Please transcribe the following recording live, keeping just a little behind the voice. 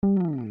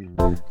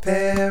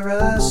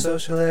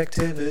Parasocial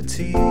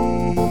activity.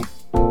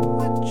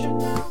 What you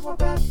know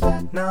about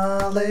that?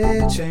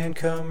 Knowledge and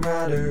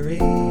camaraderie.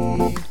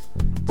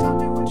 Tell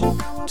me what you know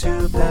about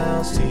Two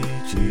pals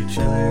teach each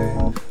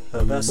other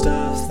about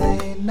stuff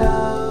they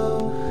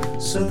know,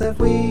 so that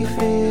we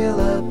feel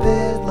a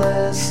bit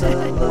less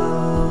alone.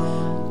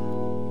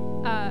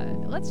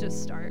 Let's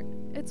just start.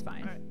 It's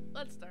fine. All right,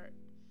 let's start.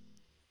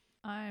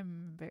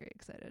 I'm very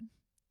excited.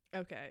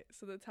 Okay,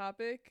 so the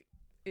topic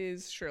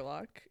is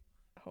Sherlock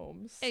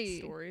Holmes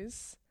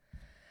stories,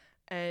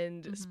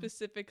 and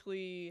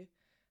specifically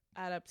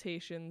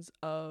adaptations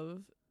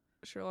of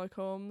Sherlock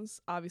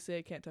Holmes. Obviously,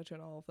 I can't touch on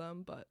all of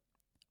them, but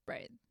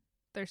Right.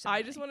 There's so I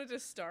many. just wanted to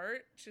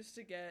start just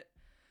to get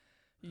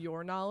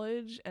your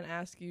knowledge and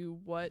ask you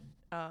what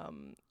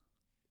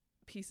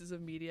pieces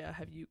of media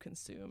have you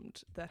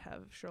consumed that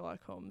have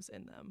Sherlock Holmes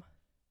in them?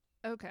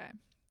 Okay.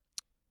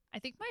 I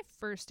think my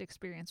first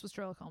experience with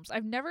Sherlock Holmes,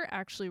 I've never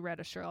actually read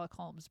a Sherlock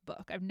Holmes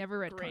book. I've never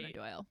read Conan Great.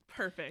 Doyle.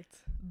 Perfect.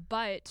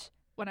 But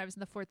when I was in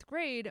the 4th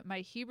grade, my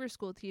Hebrew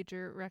school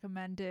teacher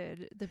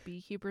recommended The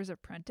Beekeeper's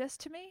Apprentice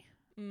to me.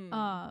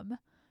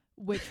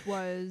 Which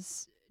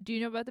was, do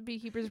you know about The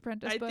Beekeeper's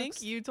Apprentice books? I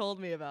think you told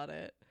me about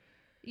it.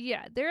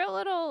 Yeah, they're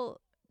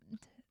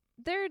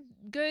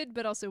good,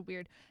 but also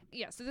weird.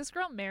 Yeah, so this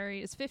girl,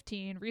 Mary, is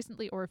 15,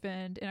 recently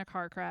orphaned in a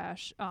car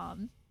crash,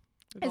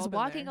 We've is all been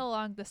walking there.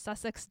 along the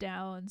Sussex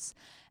Downs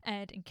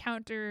and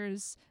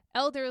encounters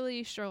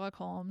elderly Sherlock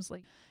Holmes.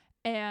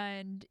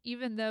 And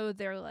even though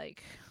they're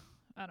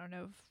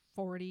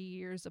 40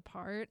 years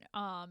apart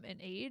in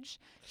age,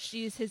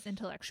 she's his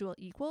intellectual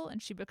equal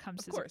and she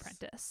becomes his course.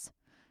 apprentice.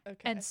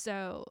 Okay. And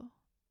so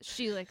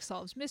she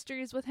solves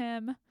mysteries with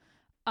him.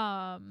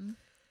 And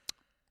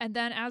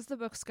then as the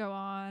books go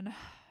on,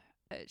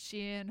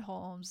 she and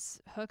Holmes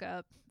hook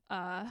up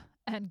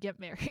and get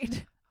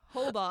married.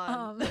 Hold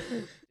on.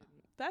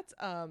 That's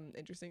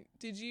interesting.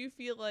 Did you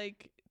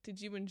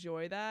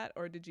enjoy that,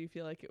 or did you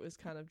feel like it was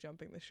kind of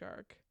jumping the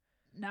shark?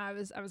 No, I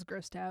was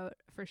grossed out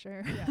for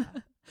sure. Yeah.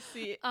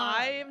 See,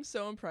 I am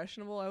so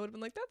impressionable. I would have been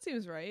like, that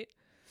seems right.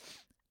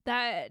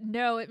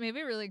 No, it made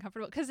me really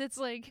uncomfortable because it's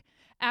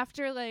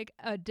after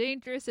a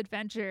dangerous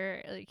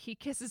adventure, he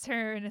kisses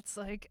her and it's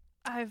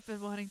I've been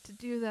wanting to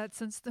do that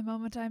since the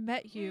moment I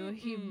met you,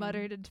 he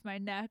muttered into my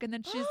neck. And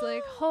then she's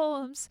like,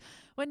 Holmes,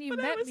 when you But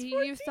I met was me,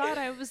 14. you thought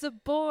I was a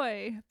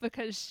boy,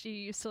 because she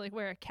used to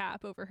wear a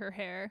cap over her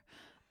hair.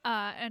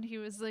 And he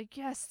was like,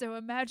 yes, so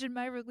imagine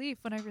my relief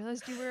when I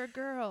realized you were a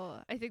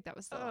girl. I think that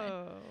was the line.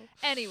 Oh.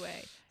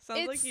 Anyway.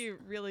 Sounds like you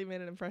really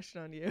made an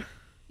impression on you.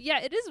 Yeah,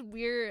 it is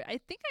weird. I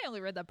think I only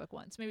read that book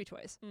once, maybe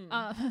twice.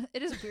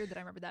 It is weird that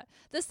I remember that.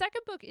 The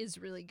second book is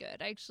really good.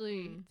 I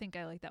actually think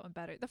I like that one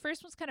better. The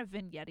first one's kind of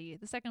vignette-y.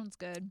 The second one's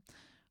good.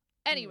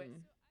 Anyway,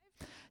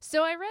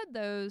 so I read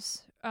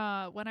those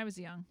when I was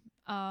young.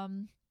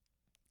 And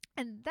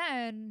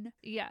then,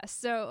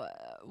 so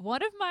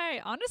one of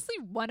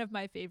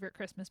my favorite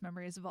Christmas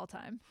memories of all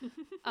time,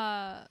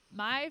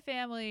 my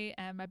family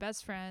and my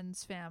best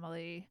friend's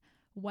family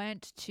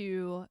went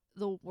to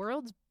the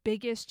world's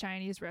biggest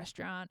Chinese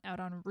restaurant out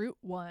on Route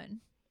 1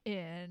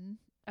 in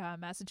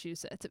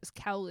Massachusetts. It was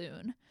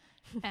Kowloon,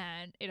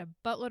 and ate a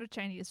buttload of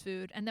Chinese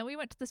food. And then we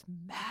went to this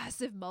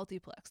massive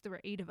multiplex. There were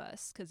 8 of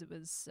us because it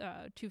was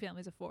 2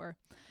 families of 4.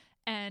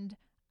 And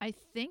I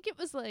think it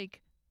was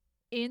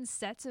in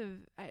sets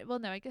of,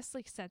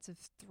 sets of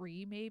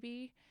 3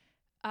 maybe.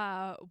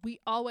 We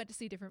all went to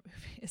see different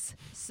movies.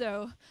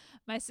 So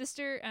my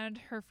sister and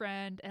her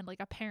friend and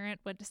a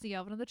parent went to see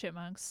Alvin and the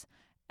Chipmunks,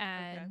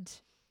 and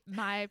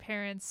my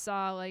parents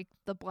saw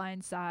The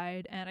Blind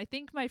Side, and I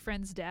think my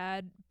friend's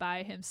dad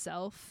by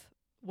himself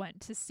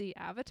went to see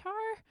Avatar.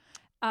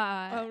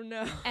 Oh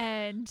no.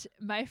 And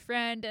my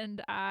friend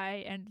and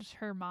I and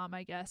her mom,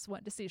 I guess,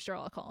 went to see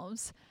Sherlock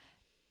Holmes.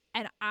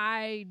 And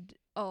I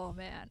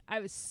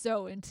was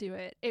so into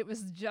it. It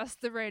was just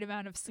the right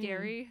amount of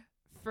scary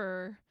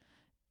for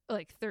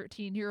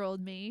 13-year-old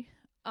me.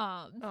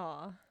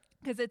 Aw.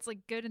 Because it's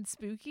good and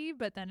spooky,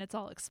 but then it's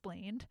all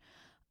explained.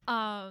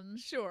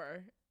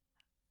 Sure.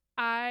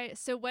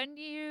 So when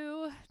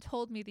you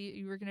told me that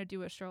you were going to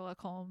do a Sherlock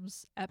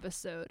Holmes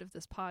episode of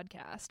this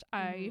podcast,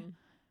 I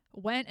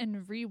went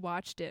and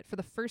rewatched it for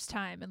the first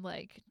time in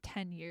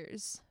 10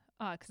 years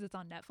because it's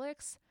on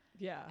Netflix.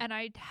 Yeah. And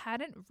I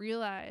hadn't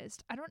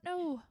realized, I don't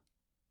know,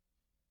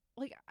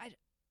 I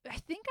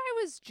think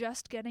I was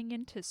just getting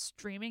into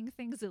streaming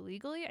things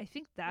illegally. I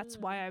think that's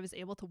why I was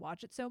able to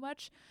watch it so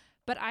much.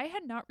 But I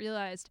had not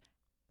realized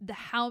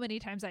how many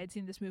times I had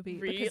seen this movie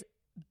because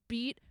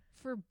beat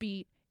for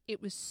beat,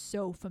 it was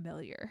so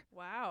familiar.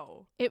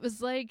 Wow. It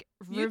was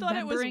You thought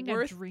it was remembering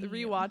worth a dream.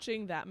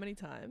 rewatching that many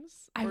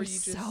times? I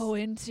was so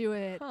into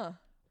it. Huh.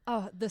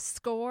 Oh, the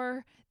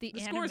score, the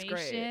score's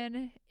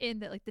animation in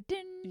the the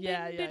din,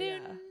 Yeah, din, yeah,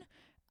 din, din.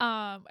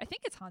 I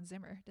think it's Hans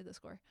Zimmer did the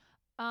score.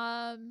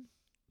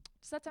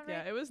 Does that sound right?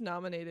 Yeah, it was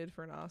nominated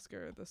for an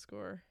Oscar, the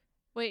score.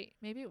 Wait,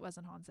 maybe it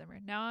wasn't Hans Zimmer.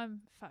 Now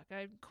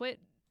I quit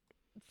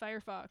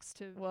Firefox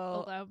to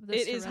Well, allow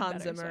this it to is run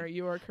Hans better, Zimmer. so-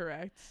 You are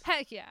correct.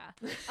 Heck yeah.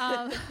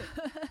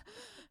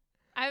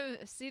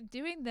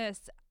 Doing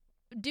this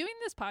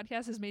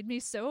podcast has made me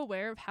so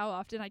aware of how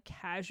often I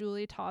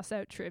casually toss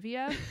out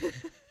trivia.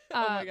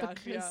 Oh my gosh,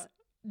 because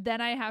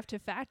then I have to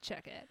fact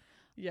check it.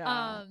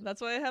 Yeah,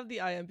 that's why I have the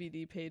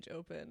IMDb page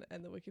open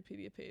and the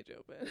Wikipedia page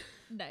open.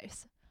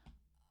 Nice.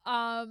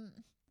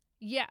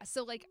 Yeah,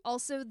 so like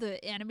also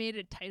the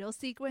animated title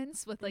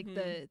sequence with like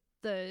the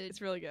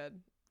it's really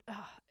good.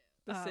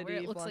 The city where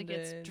it looks London, like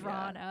it's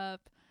drawn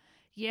up.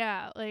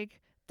 Yeah,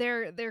 like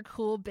their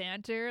cool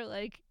banter,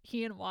 like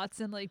he and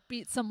Watson like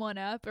beat someone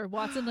up, or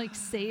Watson like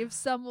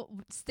saves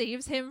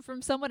him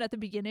from someone at the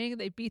beginning.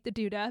 They beat the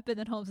dude up, and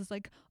then Holmes is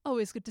like,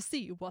 "Always good to see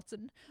you,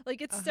 Watson."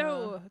 Like it's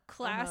so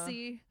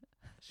classy.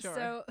 Sure.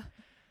 So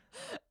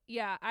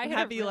yeah, I I'm had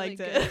happy a you really liked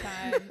good it.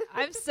 time.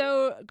 I'm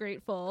so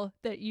grateful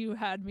that you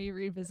had me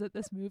revisit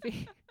this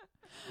movie.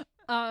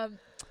 And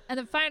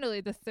then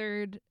finally, the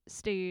third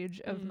stage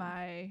of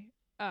my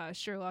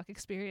Sherlock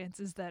experience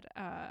is that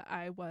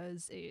I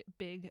was a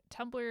big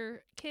Tumblr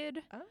kid.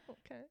 Oh,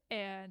 okay.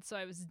 And so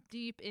I was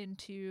deep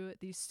into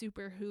the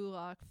Super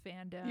Hulock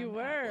fandom. You at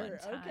were one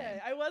time. okay.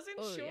 I wasn't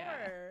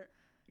sure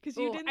because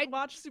you didn't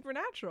watch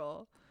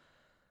Supernatural.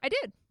 I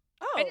did.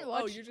 Oh, I didn't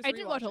watch. You're just I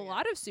didn't watch a rewatching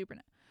lot of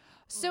Supernatural.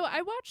 So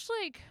I watched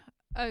like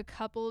a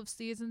couple of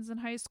seasons in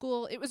high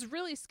school. It was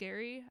really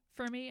scary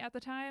for me at the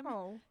time.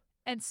 Oh.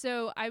 And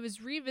so I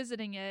was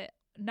revisiting it,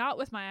 not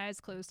with my eyes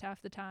closed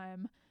half the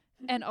time,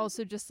 and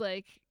also just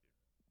like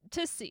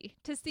to see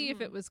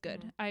if it was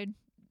good. I'm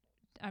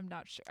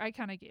not sure. I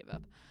kind of gave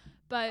up.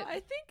 But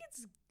I think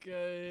it's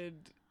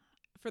good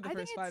for the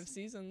first 5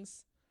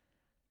 seasons.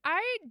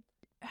 I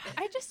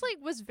just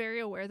like was very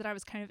aware that I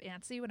was kind of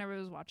antsy whenever I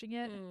was watching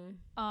it.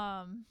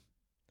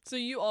 So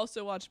you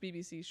also watched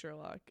BBC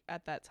Sherlock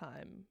at that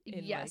time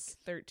in yes.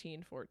 like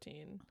 13,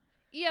 14.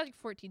 Yeah, like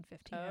 14,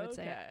 15, I would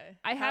say. Okay.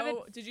 I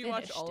haven't Did you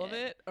watch all of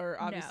it? Or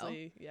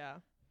obviously, No. yeah.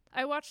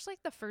 I watched like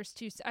the first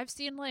 2. I've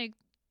seen like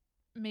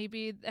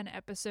maybe an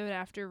episode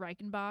after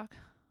Reichenbach.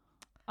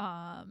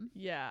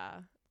 Yeah.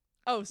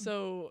 Oh,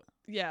 so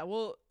yeah,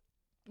 well,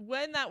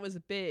 when that was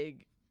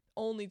big,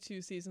 only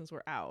 2 seasons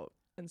were out.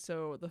 And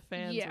so the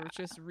fans were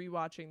just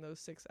rewatching those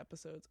 6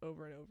 episodes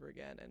over and over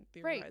again and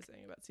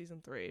theorizing about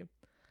season 3.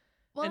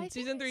 Well, and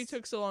season 3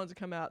 took so long to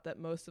come out that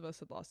most of us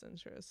had lost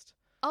interest.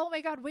 Oh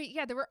my god, wait,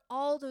 yeah, there were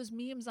all those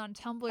memes on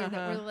Tumblr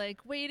that were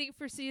like waiting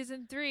for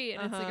season 3,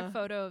 and it's like a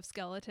photo of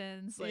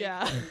skeletons. Like,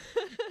 yeah.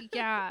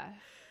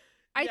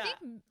 I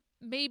think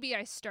maybe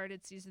I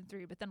started season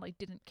 3 but then like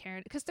didn't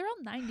care because they're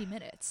all 90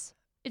 minutes.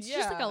 It's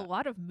just like a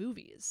lot of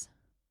movies.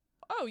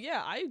 Oh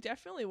yeah, I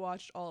definitely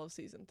watched all of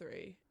season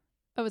 3.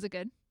 Oh, was it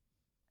good?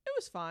 It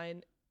was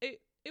fine. It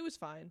was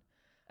fine.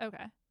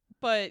 Okay.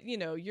 But, you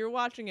know, you're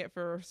watching it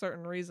for a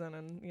certain reason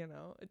and, you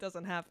know, it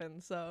doesn't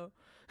happen, so.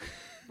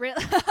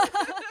 Really?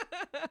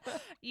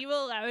 You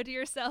allowed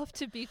yourself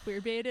to be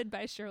queerbaited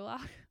by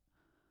Sherlock?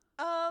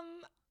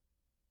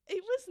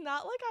 It was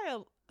not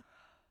like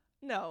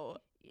no.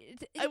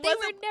 They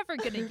were never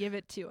going to give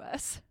it to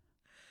us.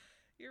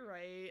 You're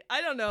right.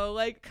 I don't know.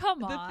 Like,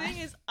 come on. The thing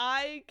is,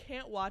 I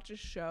can't watch a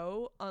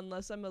show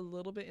unless I'm a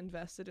little bit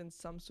invested in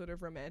some sort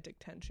of romantic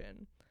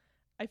tension.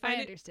 I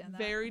find it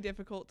very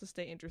difficult to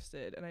stay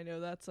interested, and I know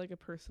that's like a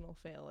personal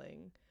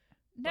failing.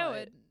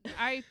 No,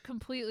 I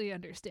completely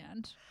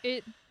understand.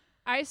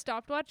 I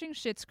stopped watching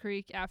Schitt's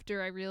Creek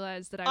after I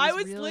realized that I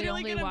was really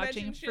only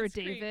watching for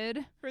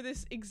David. For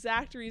this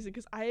exact reason,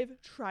 because I have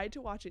tried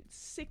to watch it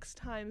 6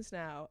 times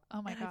now.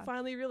 Oh my god! I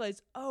finally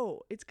realized,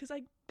 it's because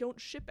I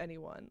don't ship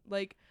anyone.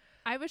 Like,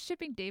 I was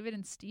shipping David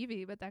and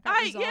Stevie, but that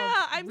got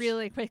resolved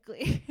really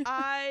quickly.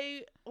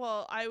 I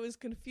was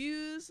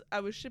confused. I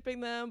was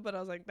shipping them, but I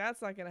was like,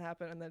 that's not gonna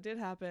happen, and that did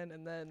happen.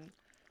 And then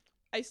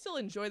I still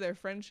enjoy their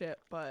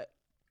friendship, but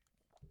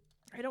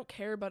I don't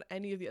care about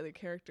any of the other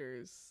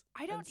characters.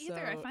 I don't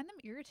either. I find them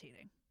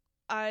irritating.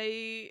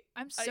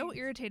 I'm so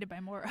irritated by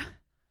Maura.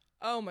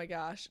 Oh my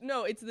gosh.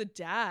 No, it's the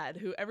dad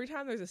who every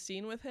time there's a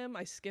scene with him,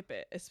 I skip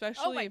it,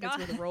 especially if it's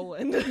with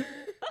Roland.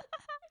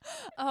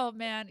 Oh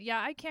man, yeah,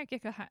 I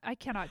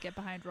cannot get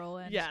behind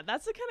Roland. Yeah,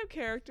 that's the kind of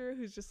character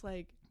who's just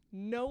like,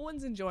 no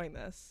one's enjoying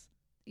this.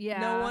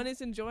 Yeah. No one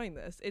is enjoying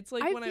this. It's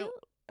like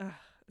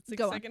it's like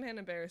secondhand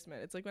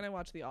embarrassment. It's like when I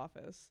watch The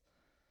Office.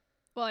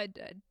 Well,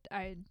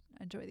 I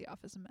enjoy The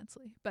Office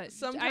immensely, but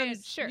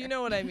sometimes you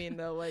know what I mean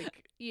though.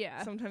 Like,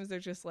 yeah, sometimes they're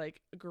just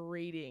like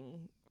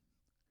grating,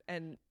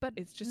 but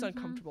it's just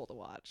uncomfortable to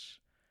watch.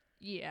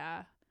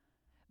 Yeah,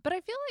 but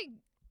I feel like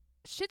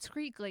Schitt's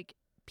Creek, like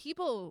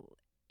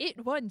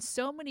it won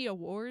so many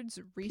awards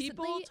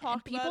recently.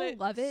 People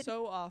love it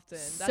so often.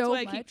 That's why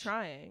I keep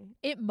trying.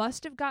 It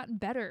must have gotten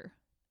better.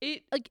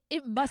 It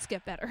must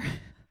get better.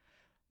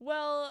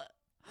 Well,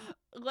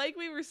 like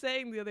we were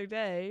saying the other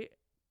day,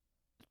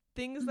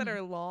 things that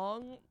are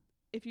long,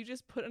 if you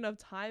just put enough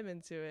time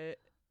into it,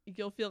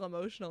 you'll feel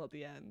emotional at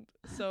the end.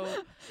 So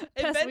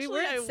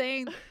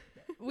eventually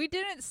we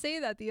didn't say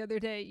that the other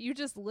day. You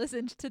just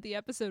listened to the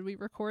episode we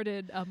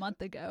recorded a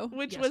month ago,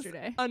 which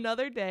yesterday. Was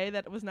another day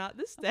that was not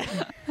this day.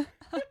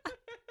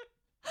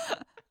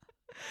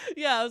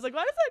 Yeah, I was like,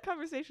 why does that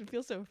conversation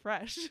feel so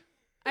fresh?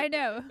 I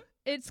know.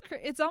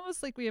 It's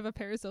almost like we have a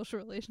parasocial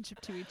relationship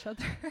to each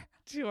other.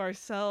 To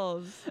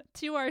ourselves.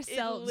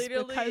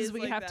 Because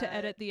we like have that. to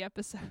edit the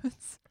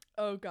episodes.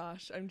 Oh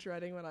gosh, I'm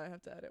dreading when I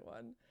have to edit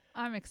one.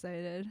 I'm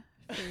excited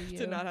for you.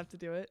 To not have to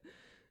do it.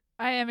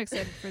 I am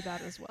excited for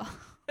that as well.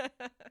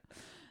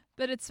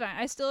 But it's fine.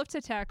 I still have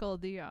to tackle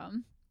the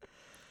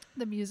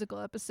musical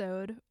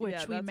episode,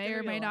 which we may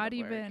or may not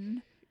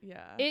even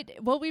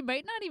we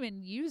might not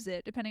even use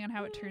it depending on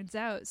how it turns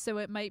out. So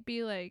it might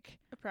be like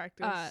a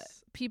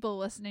practice. People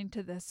listening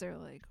to this are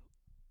like,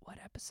 what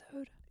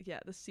episode? Yeah,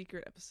 the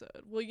secret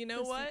episode. Well, you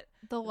know what?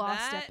 The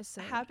lost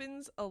episode. That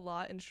happens a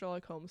lot in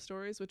Sherlock Holmes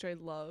stories, which I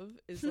love.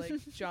 Is like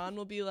John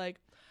will be like,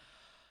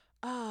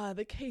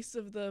 the case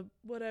of the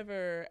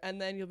whatever,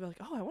 and then you'll be like,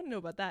 oh, I want to know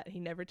about that. And he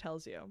never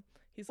tells you.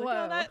 He's like,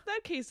 Whoa. oh,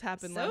 that case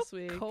happened last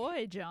week.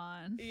 Coy,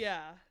 John.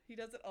 Yeah, he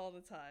does it all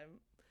the time.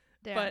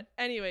 Damn. But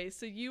anyway,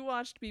 so you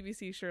watched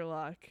BBC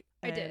Sherlock.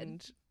 I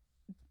did.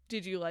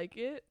 Did you like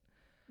it?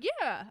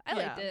 Yeah, I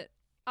liked it.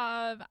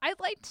 I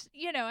liked,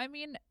 I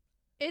mean,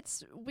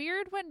 it's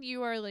weird when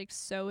you are like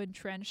so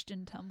entrenched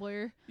in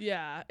Tumblr.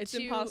 Yeah, it's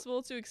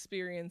impossible to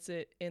experience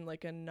it in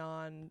like a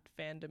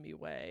non-fandomy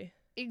way.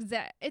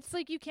 It's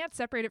like you can't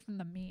separate it from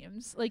the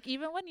memes. Like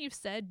even when you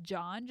said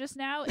John just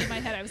now, in my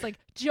head I was like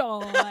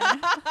John,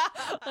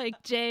 like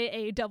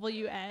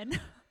JAWN,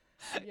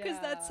 because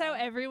that's how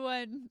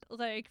everyone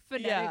like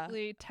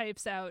phonetically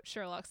types out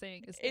Sherlock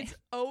saying his name. It's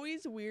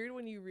always weird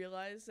when you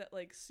realize that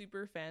like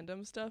super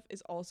fandom stuff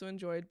is also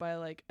enjoyed by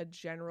like a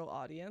general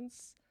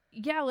audience.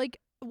 Yeah, like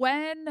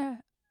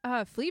when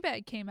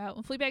Fleabag came out,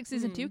 when Fleabag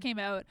season 2 came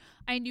out,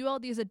 I knew all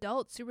these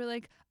adults who were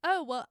like,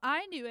 oh, well,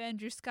 I knew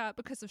Andrew Scott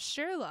because of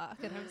Sherlock.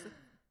 And I was like,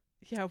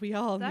 yeah, we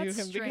all knew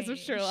him because of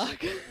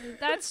Sherlock.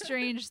 That's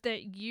strange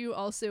that you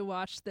also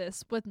watched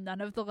this with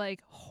none of the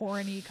like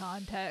horny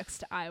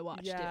context I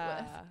watched it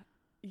with.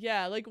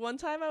 Yeah, like one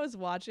time I was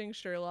watching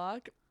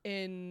Sherlock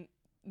in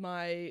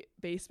my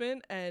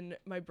basement and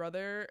my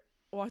brother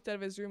walked out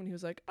of his room and he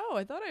was like, oh,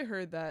 I thought I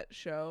heard that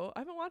show. I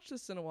haven't watched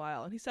this in a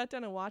while. And he sat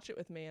down and watched it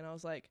with me and I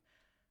was like,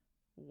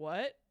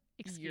 what?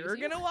 You're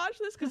gonna watch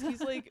this? Because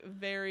he's like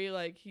very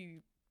like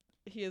he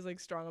has like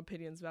strong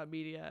opinions about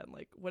media and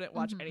like wouldn't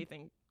watch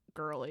anything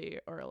girly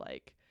or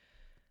like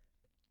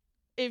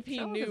if he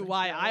knew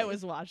why girly. I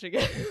was watching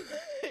it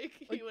like,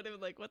 he would have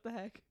been like, what the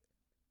heck?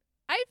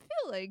 I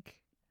feel like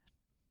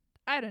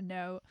I don't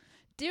know.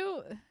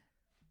 Do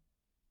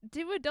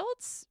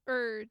adults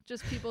or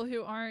just people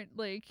who aren't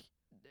like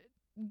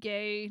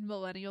gay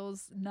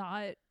millennials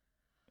not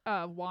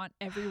want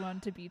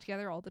everyone to be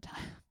together all the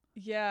time?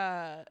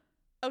 Yeah.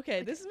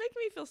 Okay, this is making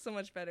me feel so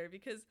much better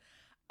because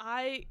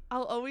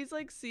I'll always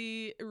like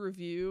see a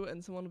review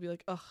and someone will be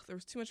like, ugh, there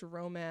was too much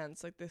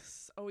romance. Like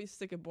this always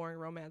stick a boring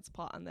romance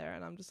plot on there.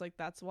 And I'm just like,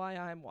 that's why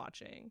I'm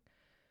watching.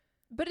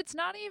 But it's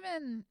not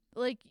even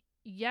like,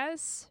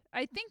 yes,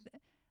 I think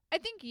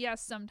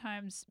yes,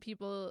 sometimes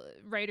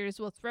writers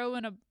will throw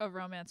in a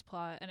romance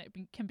plot and it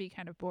can be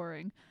kind of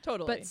boring.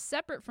 Totally. But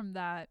separate from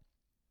that,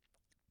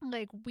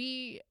 like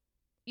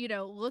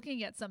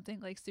looking at something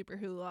like Super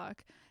Wholock,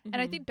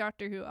 and I think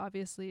Doctor Who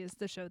obviously is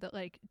the show that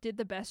like did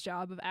the best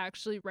job of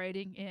actually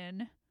writing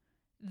in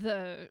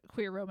the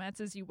queer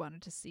romances you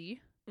wanted to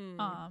see.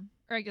 Or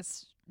I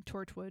guess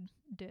Torchwood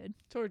did.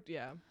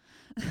 Yeah.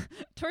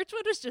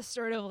 Torchwood was just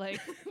sort of like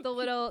the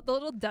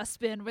little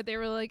dustbin where they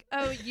were like,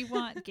 oh, you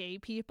want gay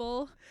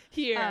people?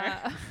 Here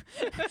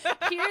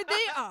here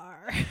they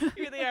are.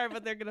 Here they are,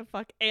 but they're gonna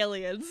fuck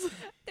aliens.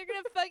 They're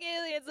gonna fuck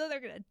aliens and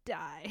they're gonna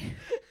die.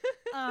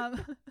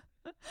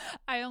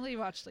 I only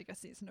watched like a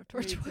season of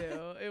Torchwood. Me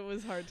too. It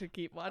was hard to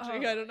keep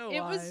watching. I don't know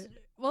why.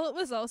 It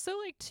was also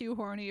like too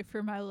horny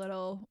for my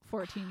little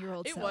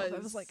 14-year-old self. I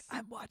was like,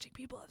 I'm watching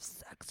people have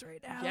sex right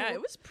now. Yeah,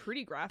 it was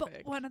pretty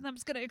graphic. But one of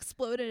them's gonna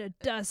explode into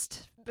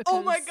dust.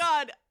 Oh my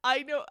god!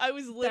 I know. I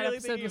was literally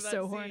thinking of that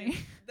so scene. Horny.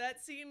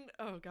 That scene.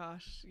 Oh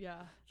gosh,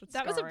 yeah.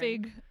 That was a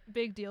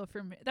big deal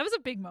for me. That was a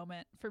big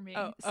moment for me.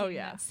 Oh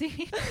yeah. That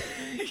scene.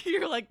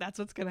 You're like, that's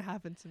what's gonna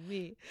happen to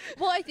me.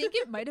 Well, I think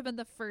it might have been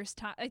the first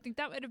time. I think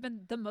that might have been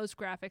the most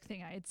graphic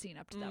thing I had seen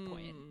up to that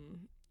point.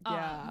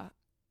 Yeah.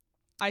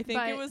 I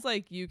think it was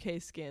like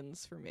UK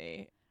Skins for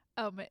me.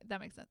 Oh, that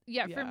makes sense.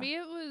 Yeah, for me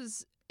it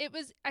was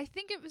I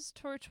think it was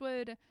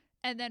Torchwood,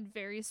 and then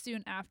very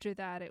soon after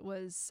that it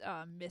was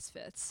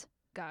Misfits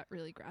got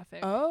really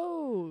graphic.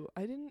 Oh,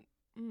 I didn't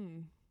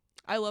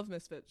I love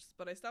Misfits,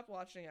 but I stopped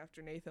watching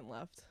after Nathan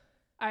left.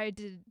 I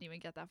didn't even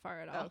get that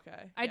far at all.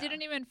 Okay. I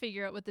didn't even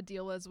figure out what the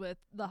deal was with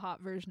the hot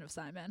version of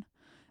Simon.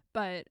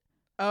 But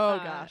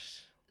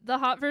gosh. The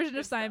hot version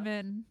of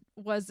Simon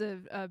was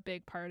a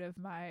big part of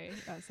my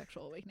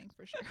sexual awakening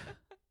for sure.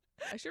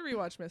 I should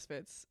rewatch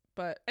Misfits.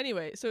 But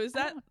anyway, so is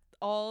that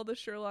all the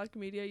Sherlock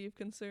media you've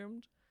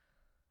consumed?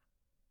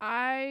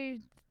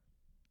 I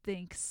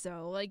think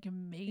so. Like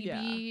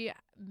maybe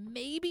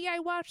I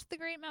watched The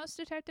Great Mouse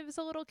Detective as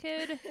a little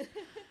kid.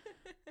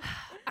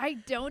 I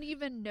don't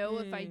even know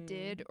if I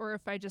did or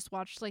if I just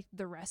watched like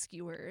The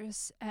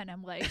Rescuers and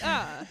I'm like,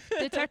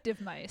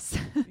 detective mice.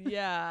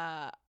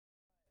 Yeah.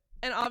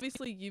 And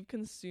obviously you've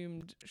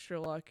consumed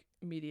Sherlock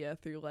media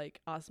through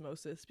like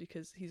osmosis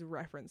because he's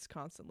referenced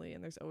constantly,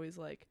 and there's always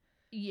like,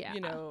 yeah,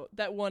 you know,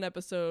 that one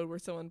episode where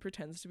someone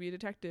pretends to be a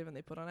detective and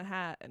they put on a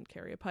hat and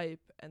carry a pipe,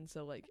 and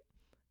so like,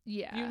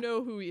 yeah, you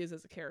know who he is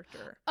as a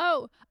character.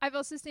 Oh, I've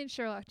also seen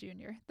Sherlock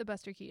Jr., the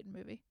Buster Keaton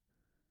movie.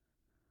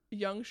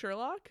 Young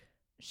Sherlock?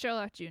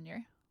 Sherlock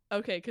Jr.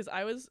 Okay, because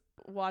I was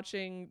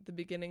watching the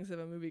beginnings of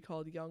a movie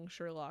called Young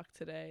Sherlock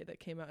today that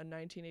came out in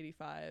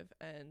 1985,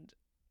 and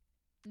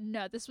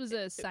no, this was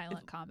a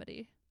silent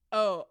comedy.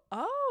 Oh,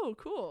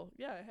 cool.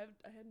 Yeah, I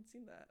hadn't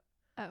seen that.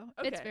 Oh,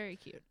 okay. It's very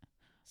cute.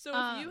 So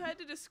if you had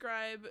to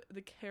describe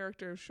the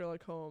character of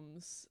Sherlock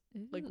Holmes,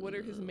 like what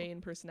are his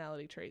main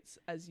personality traits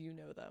as you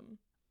know them?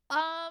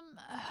 I'm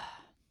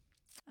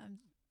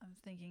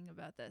thinking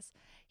about this.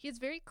 He's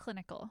very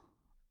clinical.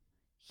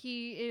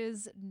 He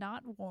is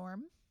not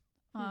warm.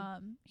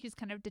 He's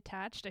kind of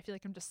detached. I feel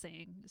like I'm just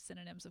saying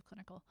synonyms of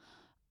clinical.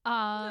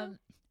 No.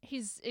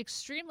 He's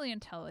extremely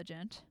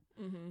intelligent.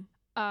 Mm-hmm.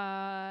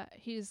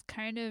 He's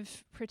kind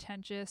of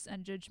pretentious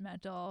and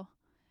judgmental.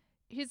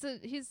 He's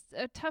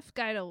a tough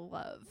guy to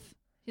love.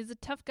 He's a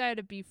tough guy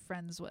to be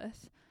friends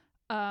with.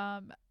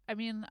 I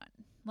mean,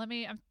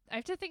 I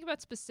have to think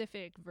about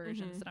specific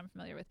versions that I'm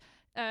familiar with.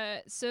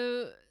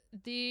 So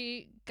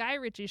the Guy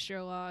Ritchie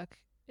Sherlock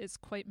is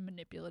quite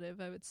manipulative,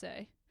 I would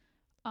say.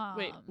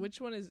 Wait, which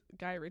one is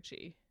Guy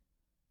Ritchie?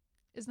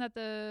 Isn't that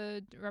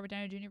the Robert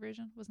Downey Jr.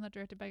 version? Wasn't that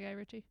directed by Guy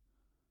Ritchie?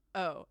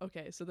 Oh,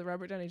 okay. So the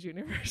Robert Downey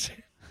Jr.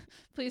 version.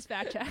 Please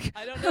fact check.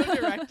 I don't know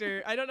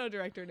director. I don't know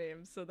director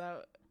names, so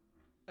that.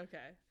 Okay.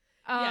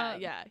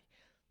 Yeah.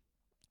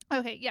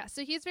 Okay, yeah.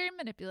 So he's very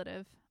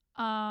manipulative.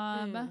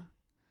 Yeah,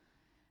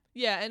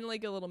 and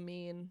like a little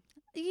mean.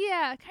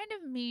 Yeah, kind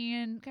of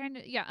mean,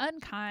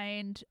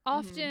 unkind.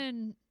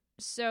 Often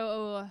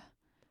so.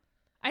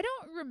 I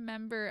don't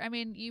remember. I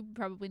mean, you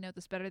probably know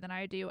this better than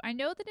I do. I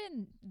know that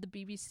in the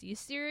BBC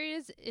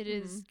series, it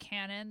is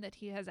canon that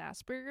he has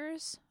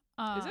Asperger's.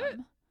 Is it?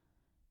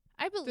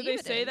 I believe. Did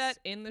they say that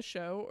in the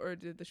show, or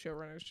did the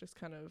showrunners just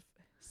kind of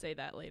say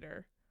that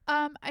later?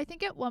 I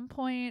think at one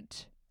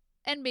point,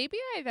 and maybe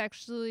I've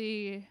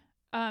actually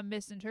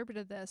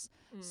misinterpreted this.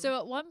 So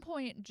at one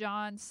point,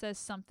 John says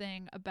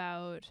something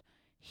about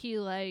he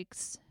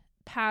likes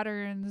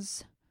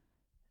patterns,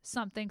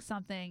 something.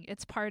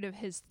 It's part of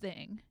his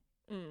thing.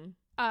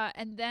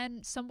 And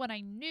then someone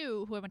I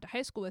knew who I went to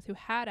high school with who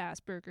had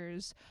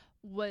Asperger's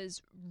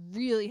was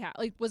really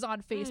was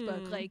on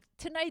Facebook. Like,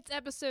 tonight's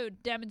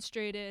episode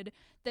demonstrated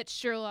that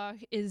Sherlock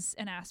is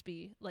an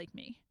Aspie like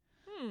me.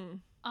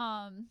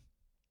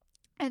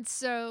 And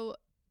so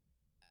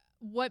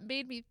what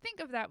made me think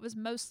of that was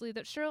mostly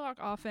that Sherlock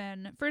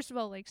often, first of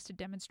all, likes to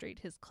demonstrate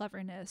his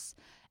cleverness,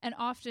 and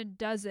often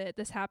does it.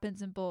 This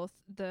happens in both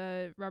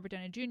the Robert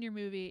Downey Jr.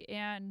 movie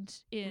and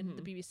in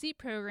the BBC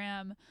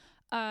program.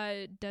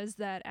 Does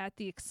that at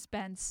the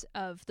expense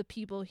of the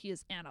people he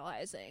is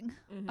analyzing.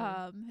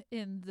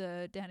 In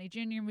the Downey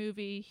Jr.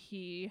 movie,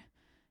 he,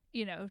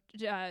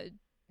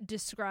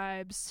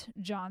 describes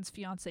John's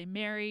fiancée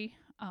Mary,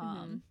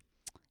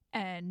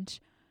 and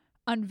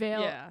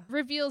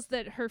reveals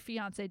that her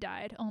fiancé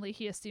died, only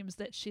he assumes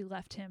that she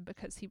left him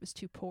because he was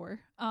too poor.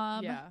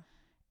 And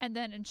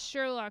then in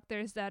Sherlock,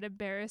 there's that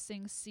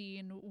embarrassing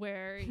scene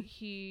where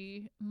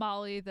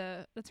Molly,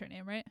 that's her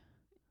name, right?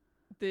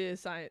 The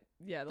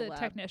lab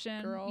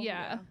technician girl.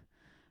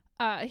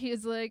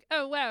 He's like,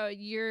 oh wow,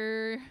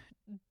 your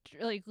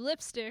like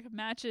lipstick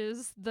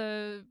matches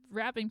the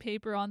wrapping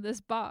paper on this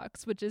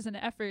box, which is an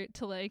effort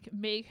to like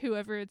make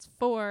whoever it's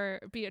for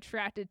be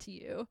attracted to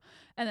you,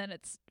 and then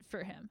it's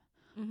for him.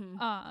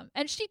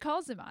 And she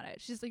calls him on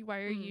it. She's like, why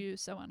are you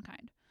so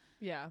unkind?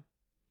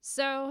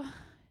 So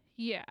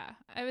yeah,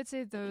 I would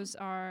say those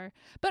are,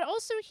 but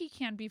also he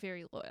can be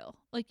very loyal.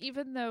 Like,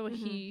 even though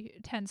he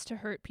tends to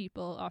hurt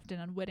people often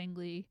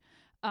unwittingly,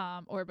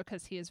 or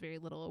because he has very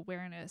little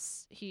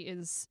awareness, he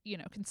is,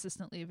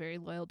 consistently very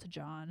loyal to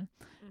John.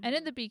 And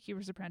in The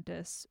Beekeeper's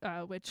Apprentice,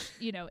 which,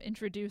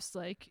 introduced,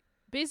 like,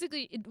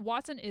 basically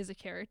Watson is a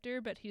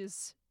character, but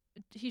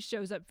he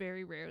shows up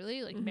very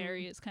rarely. Like,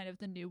 Mary is kind of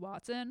the new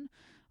Watson.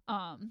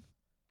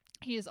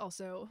 He is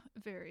also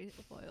very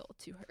loyal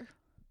to her.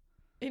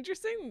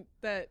 Interesting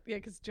that,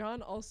 because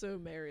John also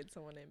married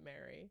someone named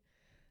Mary.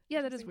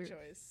 Yeah, that is weird.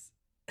 Choice.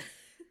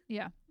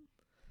 Yeah.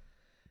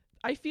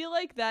 I feel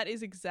like that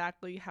is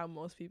exactly how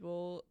most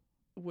people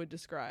would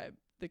describe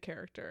the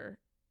character.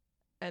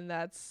 And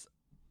that's,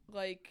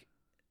 like,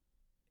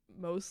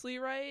 mostly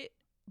right,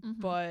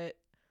 but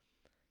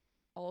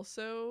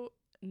also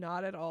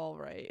not at all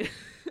right.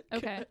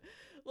 Okay.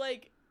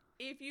 Like,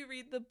 if you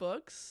read the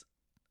books,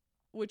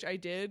 which I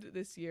did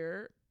this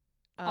year.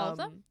 All of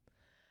them?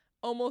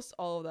 Almost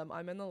all of them.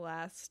 I'm in the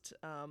last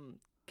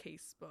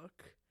case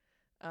book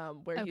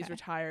where he's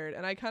retired,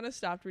 and I kind of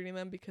stopped reading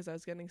them because I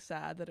was getting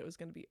sad that it was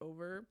going to be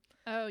over.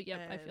 Oh,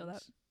 yep, I feel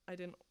that. I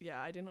didn't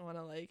want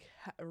to like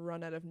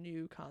run out of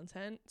new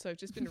content, so I've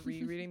just been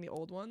rereading the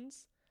old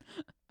ones.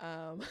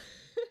 I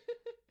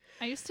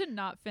used to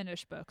not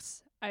finish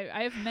books.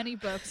 I have many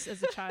books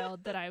as a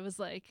child that I was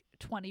like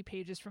 20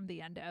 pages from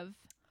the end of,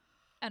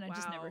 and I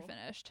just never Wow.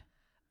 finished.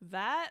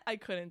 That I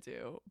couldn't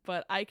do,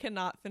 but I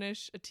cannot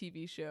finish a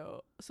TV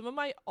show. Some of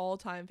my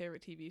all-time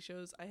favorite TV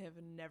shows, I have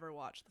never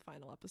watched the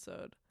final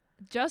episode.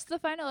 Just the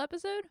final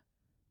episode?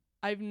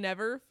 I've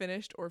never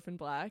finished Orphan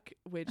Black,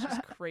 which is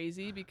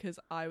crazy because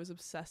I was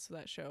obsessed with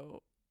that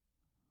show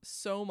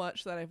so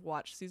much that I've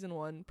watched season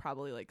 1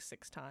 probably like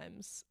 6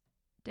 times.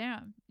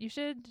 Damn, you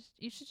should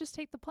just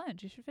take the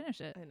plunge. You should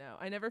finish it. I know.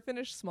 I never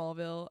finished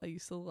Smallville. I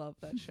used to love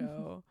that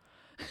show.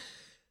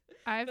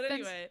 I've But been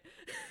anyway.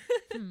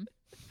 Hmm.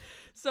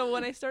 So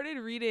when I started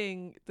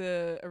reading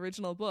the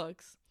original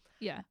books,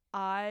 Yeah.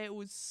 I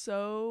was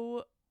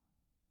so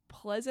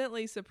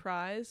pleasantly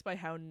surprised by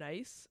how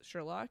nice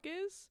Sherlock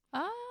is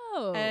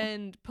Oh.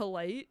 and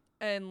polite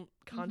and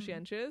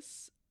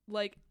conscientious.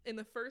 Like in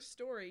the first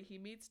story, he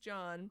meets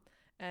John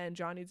and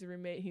John needs a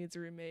roommate. He needs a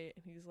roommate.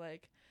 And he's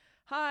like,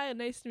 hi,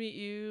 nice to meet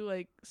you.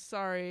 Like,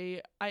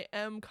 sorry, I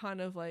am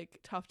kind of like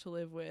tough to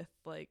live with.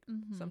 Like,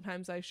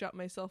 sometimes I shut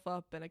myself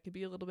up and I could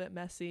be a little bit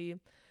messy.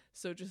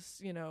 So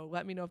just,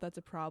 let me know if that's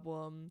a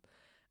problem.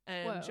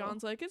 And Whoa.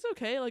 John's like, it's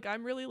okay. Like,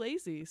 I'm really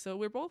lazy. So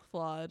we're both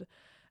flawed.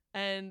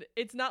 And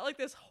it's not like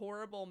this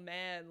horrible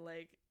man,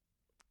 like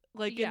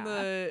in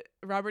the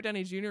Robert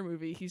Downey Jr.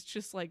 movie, he's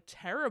just like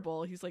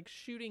terrible. He's like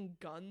shooting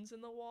guns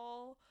in the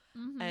wall.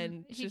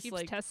 And he just keeps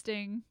like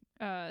testing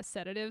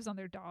sedatives on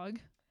their dog.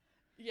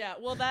 Yeah,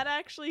 well, that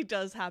actually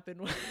does happen.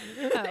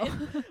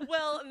 Oh.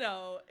 Well,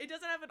 no, it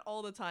doesn't happen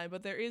all the time,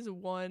 but there is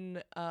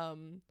one.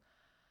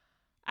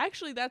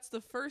 Actually, that's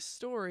the first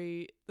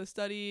story. The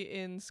study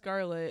in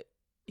Scarlet,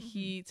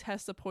 he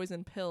tests a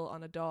poison pill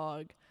on a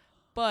dog,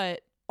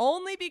 but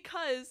only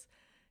because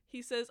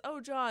he says, "Oh,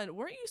 John,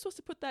 weren't you supposed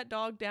to put that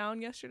dog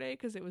down yesterday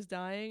because it was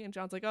dying?" And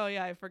John's like, "Oh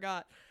yeah, I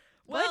forgot."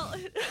 Well.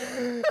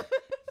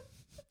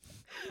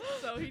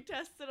 So he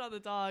tests it on the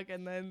dog,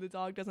 and then the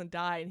dog doesn't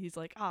die, and he's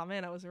like, oh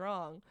man, I was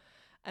wrong.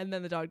 And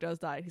then the dog does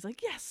die, and he's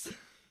like, yes.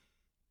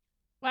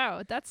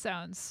 Wow, that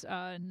sounds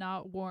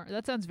not warm.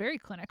 That sounds very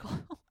clinical.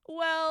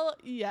 Well,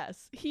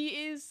 yes,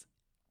 he is.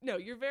 No,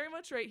 you're very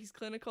much right. He's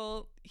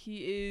clinical. He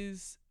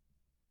is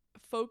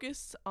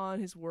focused on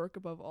his work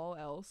above all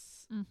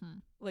else.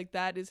 Like,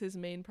 that is his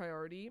main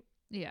priority.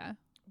 Yeah.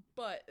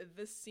 But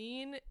the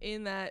scene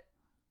in that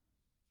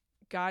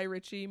Guy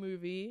Ritchie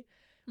movie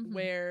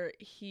where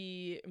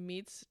he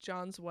meets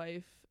John's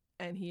wife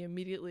and he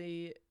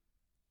immediately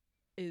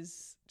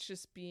is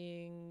just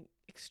being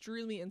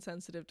extremely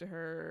insensitive to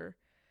her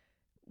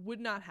would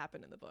not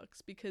happen in the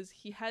books because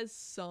he has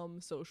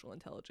some social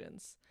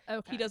intelligence.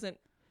 Okay. He doesn't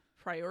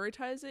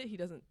prioritize it. He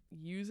doesn't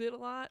use it a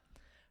lot.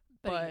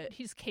 But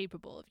he's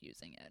capable of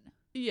using it.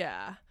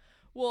 Yeah.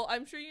 Well,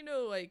 I'm sure you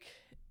know, like,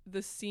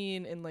 the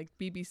scene in, like,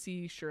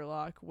 BBC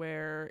Sherlock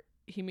where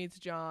he meets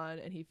John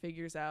and he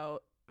figures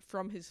out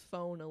from his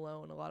phone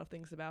alone a lot of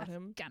things about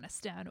him.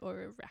 Afghanistan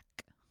or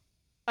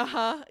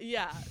Iraq.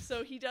 Yeah.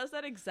 So he does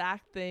that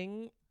exact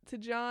thing to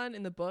John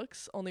in the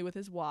books, only with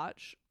his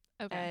watch.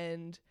 Okay.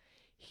 And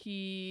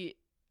he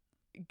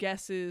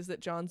guesses that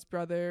John's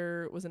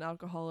brother was an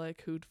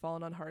alcoholic who'd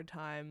fallen on hard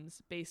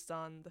times based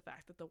on the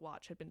fact that the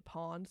watch had been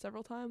pawned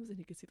several times and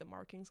he could see the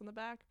markings on the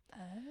back.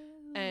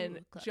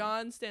 And clever.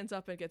 John stands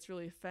up and gets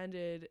really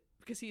offended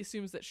because he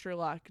assumes that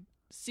Sherlock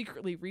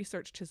secretly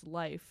researched his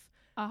life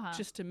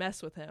just to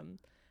mess with him.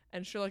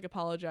 And Sherlock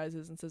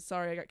apologizes and says,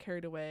 sorry, I got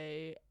carried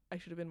away. I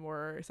should have been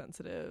more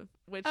sensitive.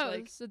 Which,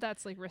 so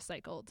that's like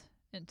recycled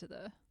into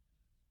the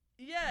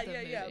Yeah.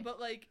 movie. But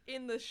like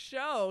in the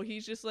show,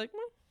 he's just like,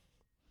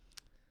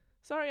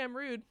 sorry, I'm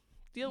rude.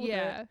 Deal with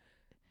it.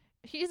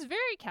 He's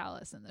very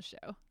callous in the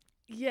show.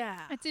 Yeah.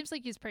 It seems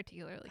like he's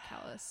particularly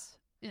callous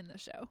in the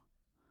show.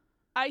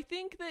 I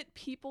think that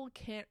people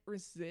can't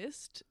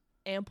resist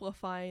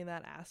amplifying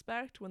that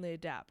aspect when they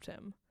adapt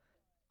him.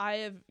 I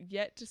have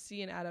yet to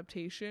see an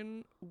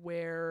adaptation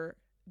where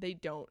they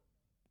don't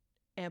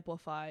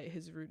amplify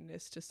his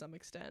rudeness to some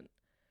extent.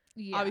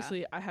 Yeah.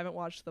 Obviously, I haven't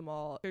watched them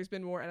all. There's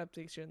been more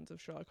adaptations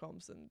of Sherlock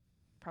Holmes than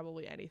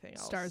probably anything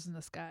else. Stars in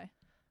the Sky.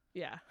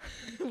 Yeah.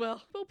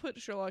 Well, they'll put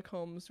Sherlock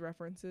Holmes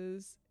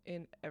references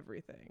in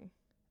everything.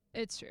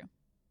 It's true.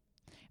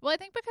 Well, I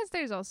think because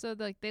there's also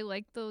they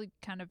like the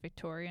kind of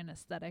Victorian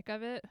aesthetic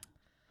of it.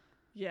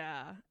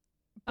 Yeah.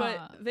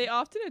 But they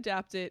often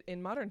adapt it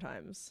in modern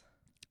times.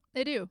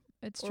 They do.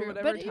 It's true. Or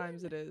whatever but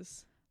times it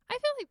is. I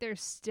feel like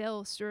there's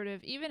still sort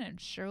of, even in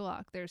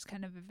Sherlock, there's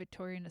kind of a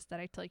Victorian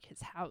aesthetic to like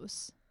his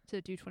house, to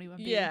do 21B.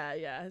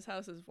 Yeah. His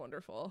house is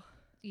wonderful.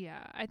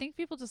 Yeah. I think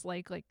people just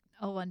like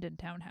a London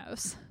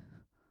townhouse.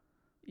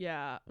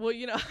 Yeah. Well,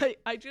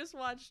 I just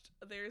watched,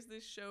 there's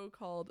this show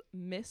called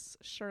Miss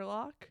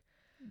Sherlock.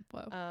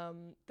 Whoa.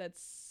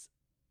 That's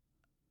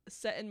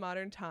set in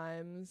modern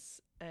times,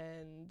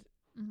 and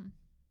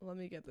let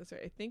me get this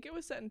right. I think it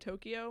was set in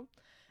Tokyo.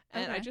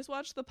 And I just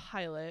watched the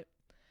pilot,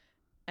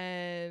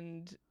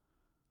 and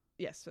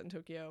yes, set in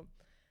Tokyo.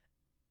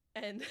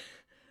 And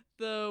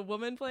the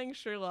woman playing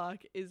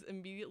Sherlock is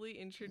immediately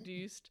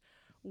introduced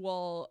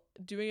while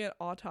doing an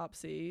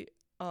autopsy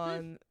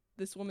on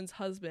this woman's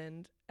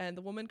husband, and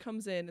the woman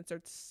comes in and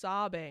starts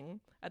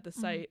sobbing at the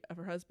sight of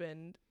her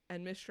husband,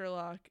 and Miss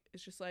Sherlock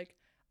is just like,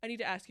 I need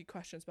to ask you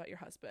questions about your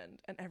husband.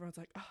 And everyone's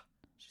like, oh,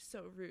 she's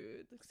so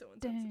rude, like so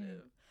insensitive.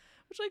 Dang.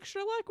 Which, like,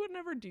 Sherlock would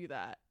never do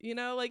that, you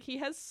know? Like,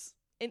 he's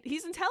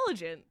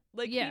intelligent,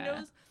 like, he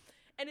knows,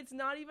 and it's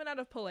not even out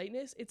of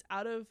politeness, it's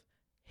out of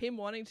him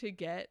wanting to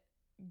get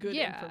good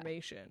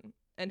information,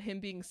 and him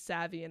being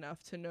savvy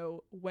enough to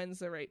know when's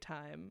the right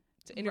time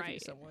to interview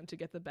someone to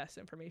get the best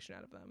information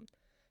out of them.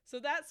 So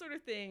that sort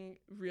of thing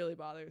really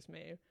bothers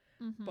me.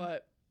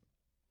 But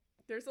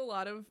there's a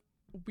lot of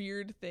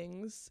weird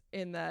things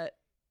in that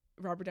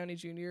Robert Downey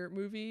Jr.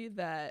 movie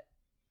that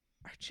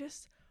are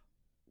just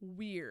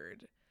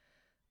weird.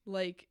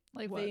 Like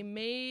they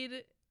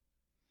made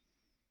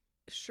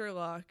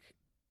Sherlock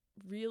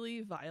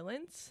really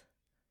violent,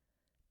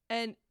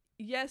 and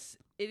yes,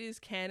 it is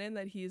canon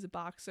that he is a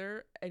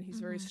boxer and he's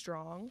very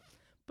strong,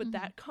 but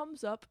that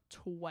comes up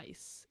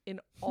twice in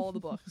all the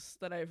books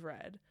that I've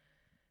read.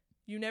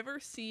 You never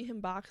see him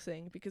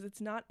boxing because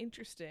it's not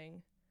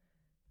interesting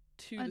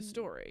to the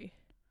story.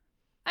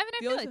 I mean, I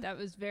feel like that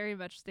was very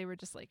much, they were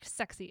just like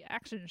sexy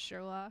action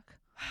Sherlock.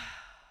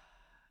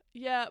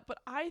 Yeah, but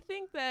I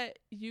think that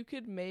you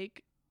could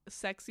make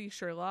sexy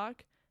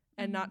Sherlock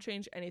and not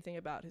change anything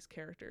about his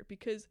character,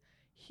 because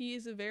he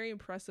is a very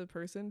impressive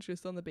person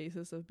just on the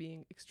basis of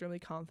being extremely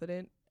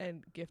confident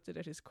and gifted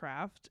at his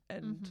craft.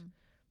 And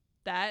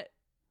that,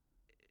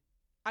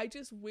 I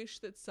just wish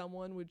that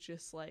someone would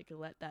just like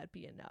let that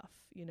be enough.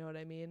 You know what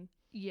I mean?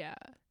 Yeah.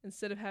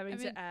 Instead of having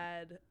to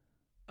add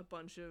a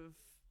bunch of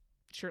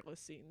shirtless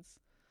scenes.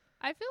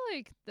 I feel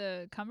like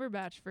the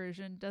Cumberbatch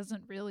version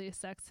doesn't really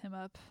sex him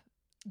up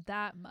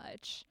that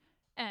much,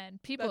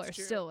 and people are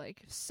still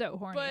like so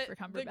horny for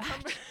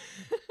Cumberbatch.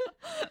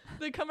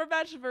 The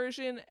Cumberbatch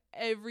version,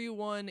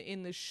 everyone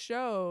in the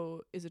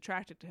show is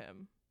attracted to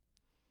him.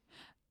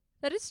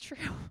 That is true.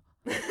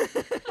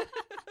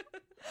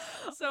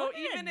 So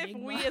even if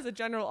we as a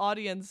general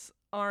audience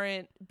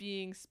aren't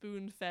being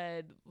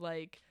spoon-fed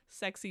like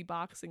sexy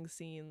boxing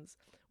scenes,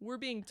 we're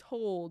being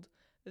told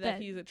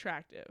that he's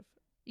attractive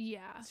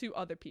to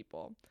other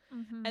people.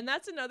 And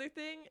that's another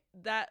thing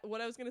that what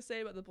I was going to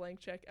say about the Blank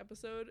Check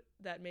episode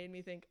that made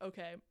me think,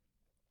 okay,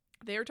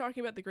 they were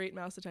talking about The Great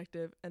Mouse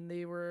Detective and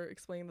they were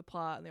explaining the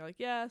plot, and they're like,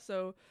 yeah,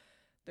 so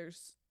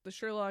there's the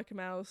Sherlock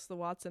mouse, the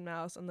Watson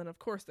mouse, and then of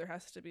course there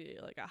has to be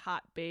like a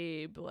hot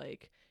babe,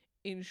 like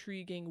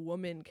intriguing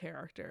woman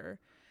character,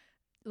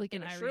 like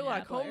in a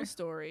Sherlock Holmes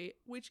story,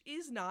 which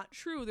is not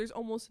true. There's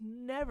almost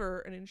never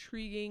an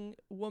intriguing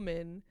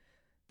woman.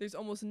 There's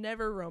almost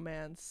never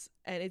romance,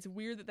 and it's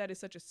weird that that is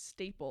such a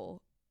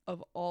staple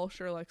of all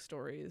Sherlock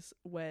stories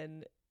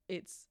when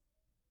it's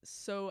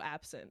so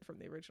absent from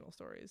the original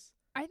stories.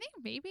 I think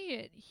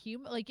maybe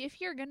like if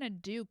you're gonna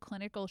do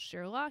clinical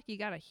Sherlock, you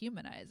gotta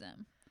humanize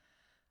him.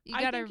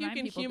 I think you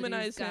can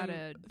humanize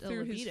him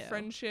through his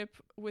friendship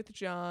with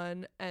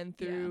John and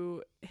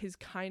through his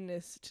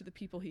kindness to the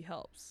people he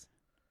helps.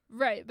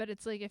 Right, but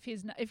it's like if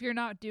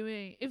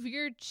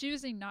you're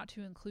choosing not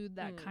to include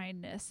that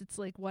kindness, it's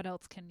like, what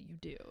else can you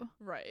do?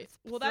 Right.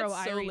 Well,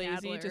 that's so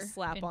lazy to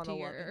slap on a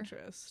love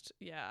interest.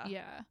 Yeah.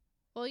 Yeah.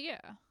 Well,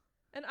 yeah.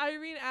 And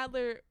Irene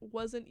Adler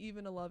wasn't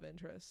even a love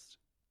interest.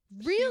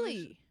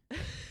 Really?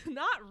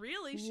 Not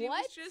really.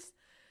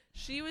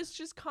 She was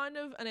just kind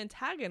of an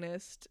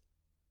antagonist.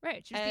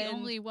 Right. She's the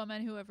only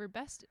woman who ever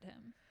bested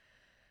him.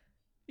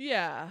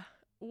 Yeah.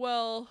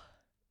 Well,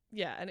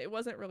 yeah, and it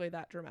wasn't really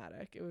that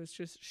dramatic. It was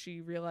just she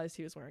realized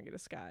he was wearing a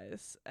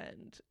disguise,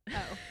 and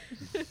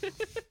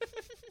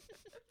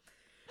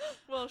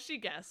well, she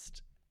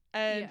guessed.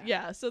 And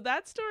so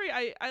that story,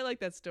 I like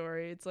that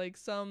story. It's like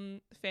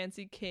some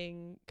fancy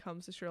king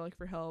comes to Sherlock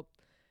for help,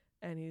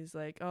 and he's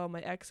like, oh,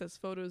 my ex has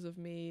photos of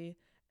me,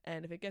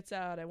 and if it gets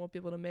out, I won't be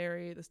able to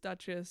marry this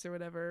duchess or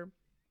whatever.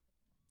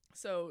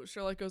 So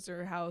Sherlock goes to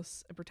her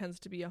house and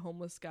pretends to be a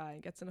homeless guy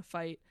and gets in a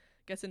fight,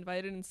 gets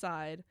invited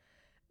inside,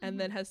 and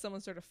then has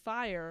someone start a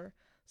fire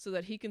so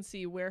that he can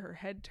see where her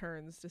head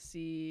turns to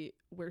see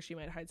where she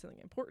might hide something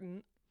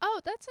important.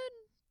 Oh, that's in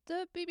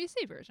the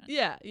BBC version.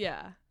 Yeah.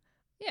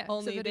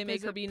 Only so they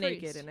make her be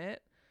naked in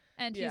it.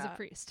 And he's a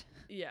priest.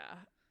 Yeah.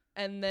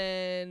 And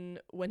then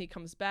when he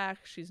comes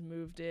back, she's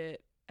moved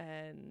it,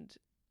 and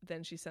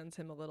then she sends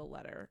him a little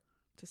letter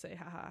to say,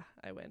 haha,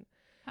 I win.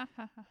 Ha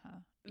ha ha ha.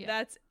 Yeah.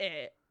 That's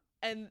it.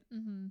 And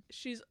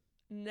she's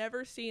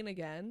never seen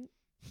again.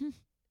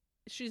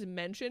 She's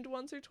mentioned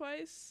once or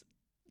twice.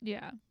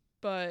 Yeah.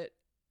 But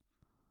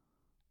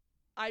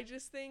I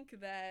just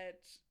think that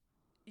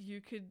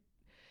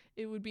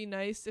it would be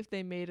nice if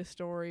they made a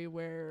story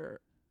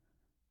where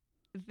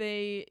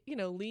they,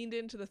 leaned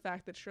into the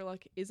fact that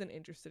Sherlock isn't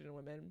interested in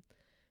women,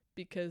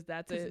 because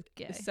that's an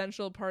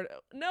essential part.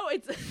 No,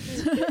 it's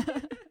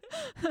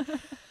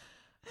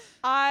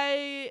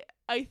I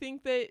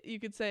think that you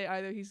could say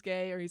either he's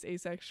gay or he's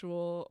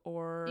asexual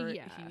or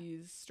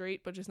he's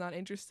straight but just not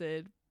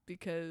interested,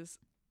 because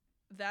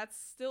that's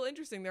still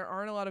interesting. There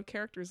aren't a lot of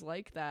characters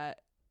like that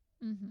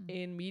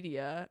in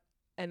media,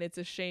 and it's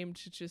a shame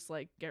to just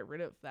like get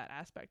rid of that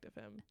aspect of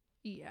him.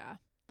 Yeah.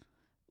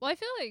 Well, I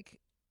feel like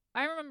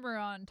I remember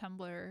on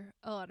Tumblr,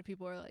 a lot of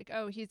people were like,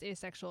 "Oh, he's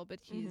asexual, but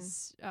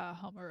he's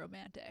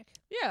homoromantic."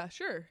 Yeah,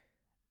 sure.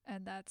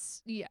 And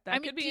that's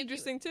that could be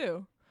interesting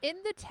too. In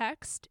the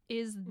text,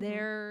 is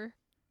there?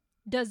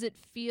 Does it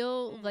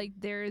feel like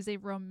there is a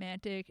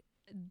romantic?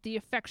 The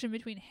affection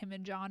between him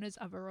and John is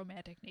of a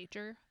romantic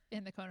nature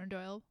in the Conan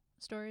Doyle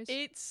stories.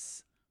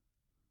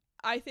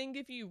 I think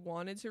if you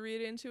wanted to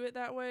read into it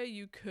that way,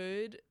 you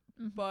could,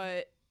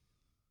 but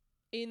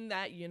in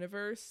that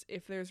universe,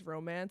 if there's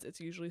romance,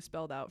 it's usually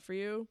spelled out for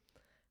you.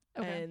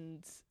 Okay.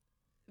 And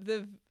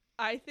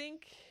I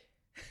think,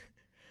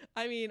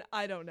 I mean,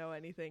 I don't know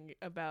anything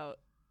about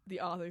the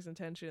author's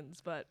intentions,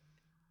 but,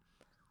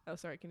 oh,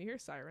 sorry, can you hear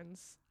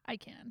sirens? I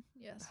can,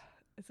 yes.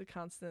 It's a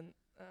constant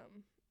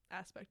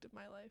aspect of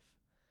my life.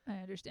 I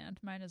understand.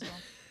 Mine as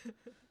well.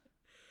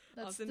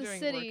 That's Often the during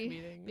city, work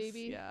meetings,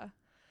 baby. Yeah.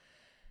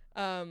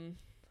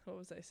 What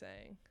was I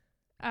saying?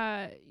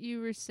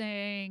 You were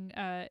saying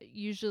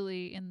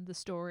usually in the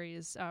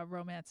stories,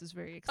 romance is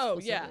very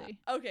explicitly. Oh yeah.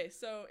 Okay,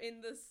 so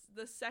in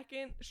the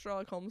second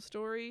Sherlock Holmes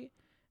story,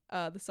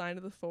 The Sign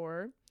of the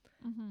Four,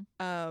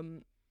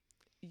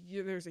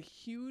 there's a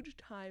huge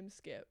time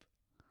skip,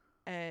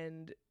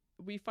 and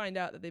we find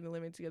out that they've been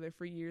living together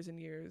for years and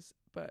years,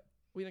 but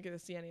we don't get to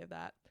see any of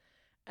that.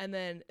 And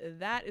then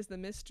that is the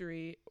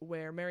mystery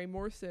where Mary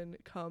Morson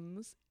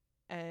comes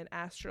and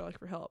asks Sherlock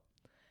for help.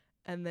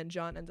 And then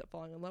John ends up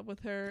falling in love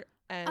with her.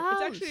 And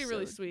it's actually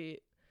really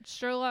sweet.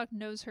 Sherlock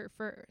knows her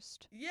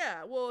first.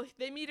 Yeah, well,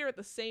 they meet her at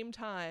the same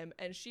time,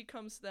 and she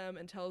comes to them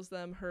and tells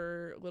them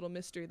her little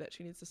mystery that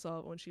she needs to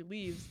solve. When she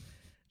leaves,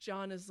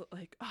 John is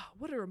like, "Oh,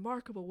 what a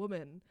remarkable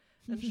woman."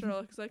 And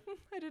Sherlock is like,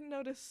 "I didn't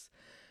notice."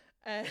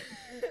 And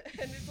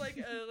it's like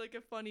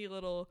a funny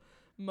little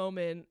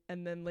moment.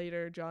 And then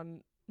later,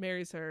 John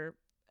marries her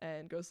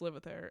and goes to live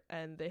with her,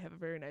 and they have a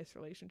very nice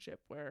relationship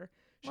where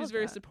she's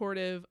very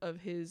supportive of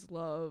his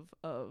love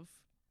of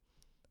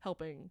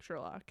helping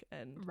Sherlock,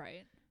 and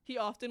he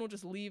often will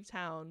just leave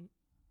town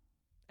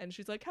and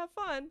she's like, "Have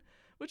fun,"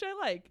 which I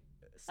like.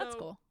 So that's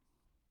cool.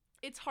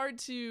 It's hard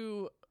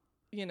to,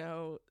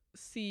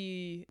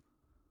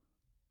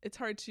 it's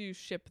hard to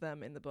ship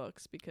them in the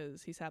books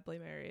because he's happily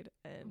married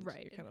and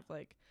you're kind of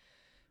like,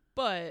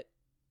 but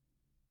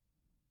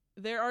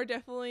there are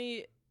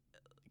definitely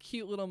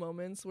cute little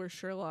moments where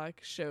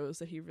Sherlock shows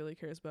that he really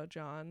cares about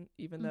John,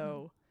 even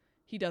though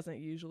he doesn't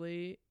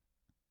usually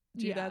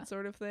do that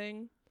sort of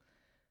thing.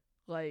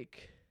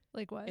 Like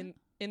what?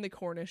 In the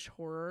Cornish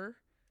horror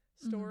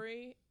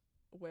story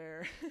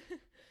where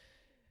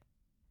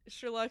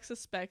Sherlock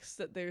suspects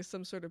that there's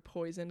some sort of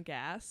poison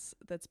gas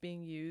that's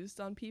being used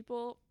on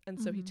people, and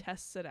so he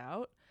tests it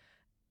out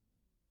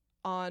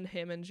on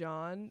him and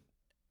John,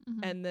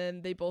 and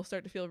then they both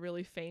start to feel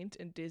really faint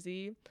and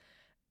dizzy,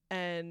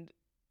 and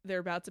they're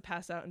about to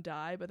pass out and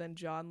die, but then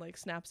John like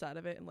snaps out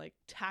of it and like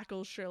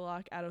tackles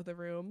Sherlock out of the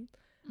room,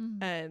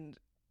 and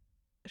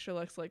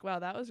Sherlock's like, "Wow,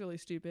 that was really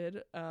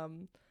stupid."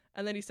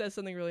 And then he says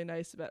something really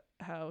nice about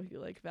how he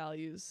like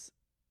values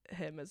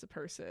him as a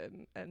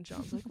person, and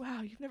John's like,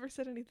 "Wow, you've never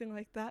said anything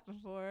like that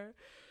before."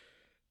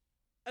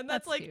 And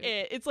that's like cute.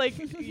 It's like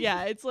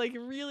it's like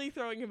really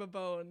throwing him a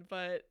bone,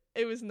 but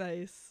it was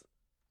nice.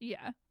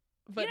 Yeah.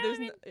 But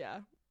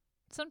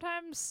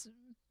sometimes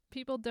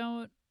people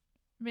don't.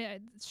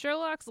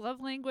 Sherlock's love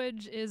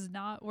language is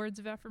not words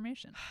of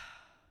affirmation.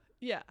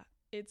 Yeah,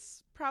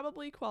 it's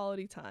probably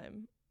quality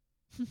time.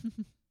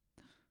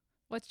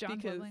 What's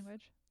John's love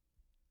language?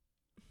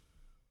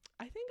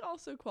 I think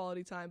also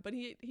quality time, but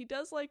he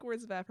does like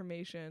words of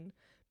affirmation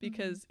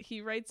because he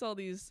writes all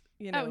these,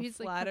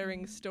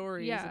 flattering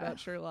stories about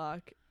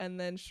Sherlock, and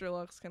then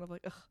Sherlock's kind of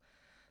like, "Ugh,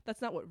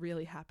 that's not what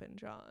really happened,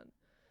 John.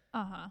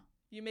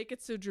 You make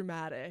it so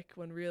dramatic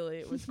when really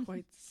it was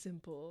quite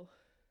simple."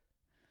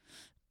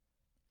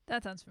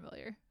 That sounds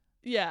familiar.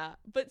 Yeah,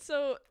 but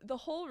so the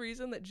whole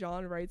reason that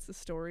John writes the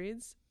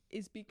stories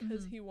is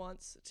because he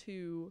wants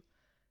to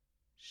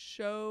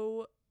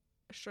show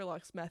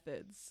Sherlock's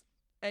methods.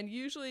 And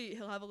usually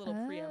he'll have a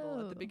little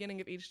preamble at the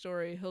beginning of each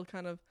story. He'll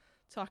kind of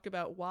talk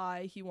about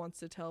why he wants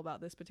to tell about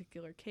this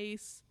particular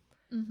case.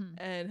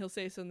 And he'll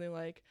say something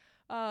like,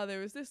 there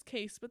was this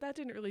case, but that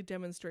didn't really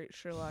demonstrate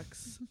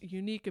Sherlock's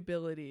unique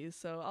abilities.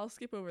 So I'll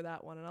skip over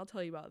that one and I'll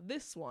tell you about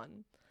this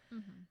one.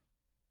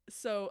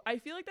 So I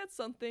feel like that's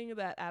something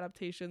that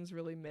adaptations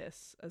really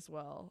miss as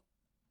well.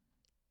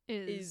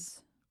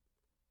 Is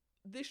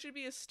this should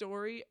be a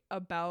story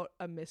about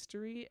a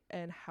mystery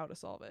and how to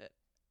solve it,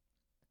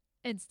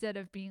 instead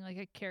of being like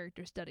a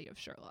character study of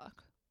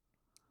Sherlock.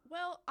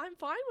 Well, I'm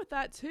fine with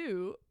that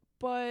too,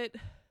 but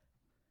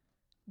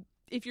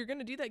if you're going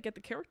to do that, get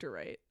the character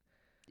right.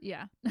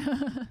 Yeah.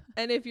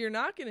 And if you're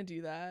not going to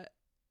do that,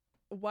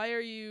 why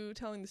are you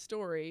telling the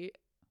story,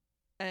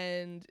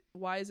 and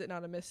why is it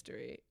not a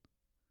mystery?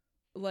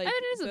 Like,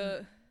 they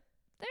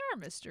are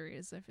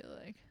mysteries, I feel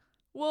like.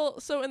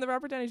 Well, so in the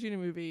Robert Downey Jr.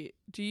 movie,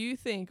 do you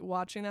think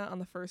watching that on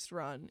the first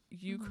run,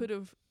 you could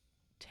have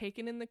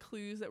taken in the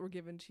clues that were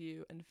given to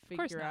you and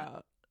figure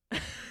out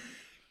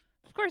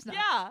Of course not.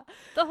 Yeah.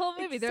 The whole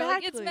movie, they're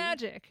like, it's exactly.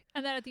 magic.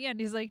 And then at the end,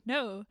 he's like,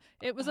 no,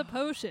 it was a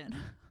potion.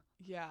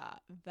 Yeah,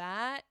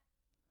 that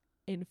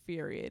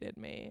infuriated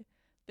me.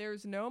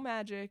 There's no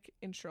magic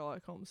in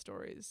Sherlock Holmes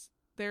stories.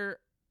 There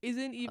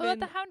isn't even... What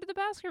about the Hound of the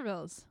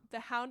Baskervilles? The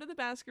Hound of the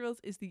Baskervilles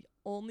is the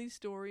only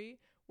story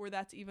where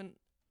that's even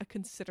a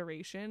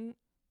consideration.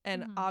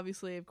 And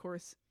obviously, of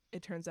course,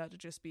 it turns out to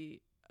just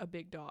be a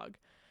big dog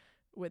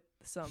with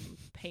some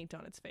paint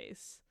on its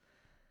face.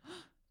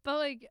 But,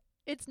 like,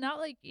 it's not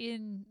like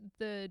in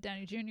the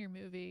Downey Jr.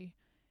 movie,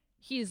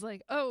 he's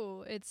like,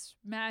 oh, it's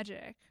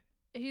magic.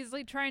 He's,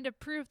 like, trying to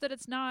prove that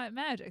it's not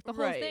magic. The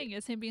whole Right. thing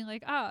is him being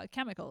like,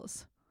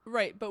 chemicals.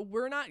 Right, but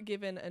we're not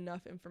given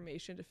enough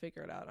information to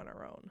figure it out on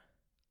our own.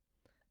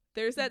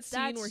 There's that scene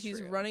That's where he's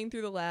true. running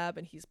through the lab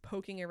and he's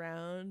poking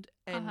around,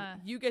 and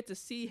you get to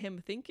see him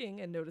thinking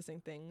and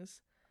noticing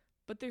things,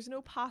 but there's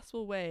no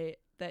possible way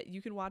that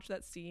you can watch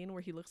that scene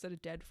where he looks at a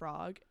dead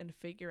frog and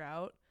figure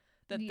out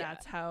that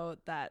that's how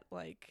that,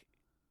 like,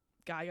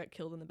 guy got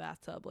killed in the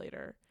bathtub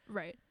later.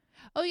 Right.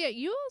 Oh, yeah,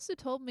 you also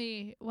told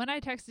me, when I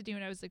texted you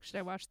and I was like, should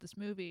I watch this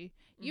movie?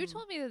 You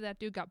told me that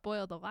dude got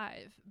boiled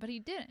alive, but he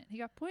didn't. He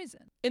got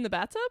poisoned. In the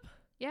bathtub?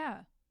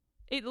 Yeah.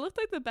 It looked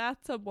like the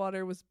bathtub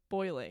water was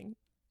boiling.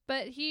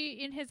 But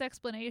in his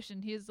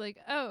explanation, he's like,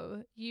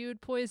 oh,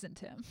 you'd poisoned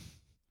him.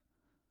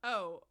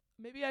 Oh,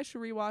 maybe I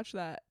should rewatch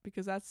that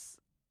because that's...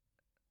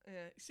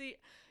 see...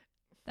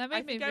 That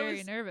made me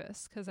very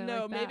nervous because I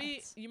No, like maybe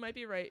bats. you might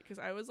be right because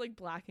I was like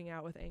blacking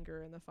out with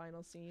anger in the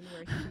final scene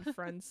where he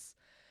confronts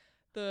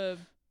the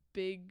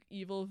big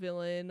evil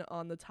villain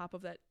on the top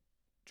of that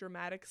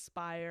dramatic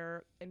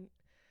spire, and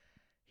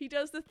he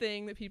does the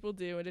thing that people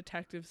do in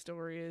detective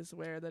stories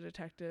where the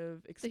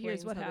detective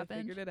explains what how happened.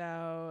 they figured it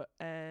out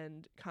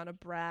and kind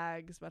of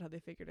brags about how they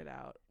figured it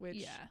out,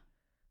 which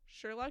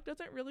Sherlock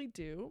doesn't really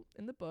do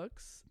in the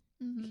books.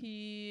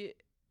 He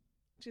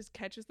just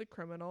catches the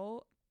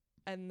criminal,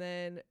 and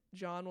then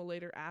John will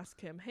later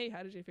ask him, hey,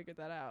 how did you figure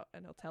that out?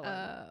 And he'll tell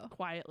him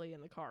quietly in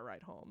the car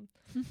ride home.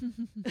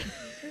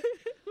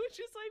 Which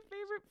is my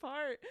favorite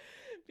part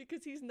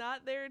because he's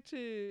not there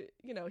to,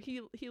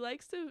 he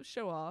likes to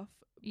show off,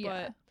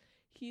 but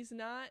he's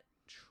not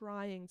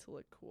trying to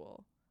look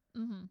cool.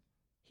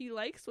 He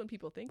likes when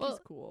people think he's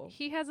cool.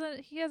 He has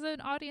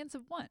an audience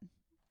of one.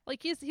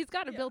 Like he's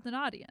got a built-in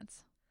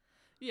audience.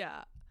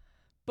 Yeah.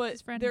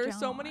 But friend there are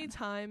so many John.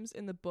 times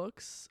in the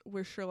books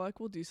where Sherlock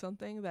will do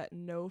something that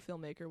no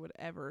filmmaker would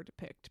ever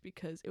depict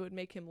because it would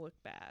make him look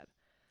bad.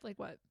 Like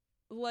what?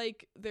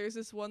 Like, there's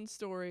this one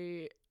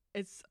story,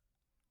 it's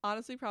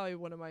honestly probably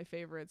one of my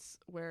favorites,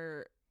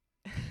 where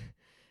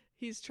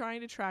he's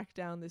trying to track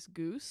down this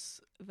goose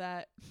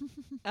that...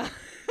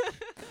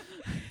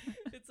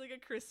 It's like a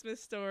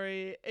Christmas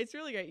story. It's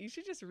really great. You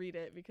should just read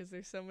it because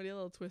there's so many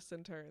little twists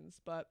and turns.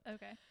 But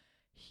okay.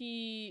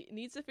 He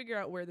needs to figure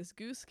out where this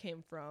goose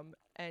came from,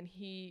 and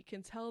he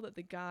can tell that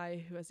the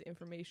guy who has the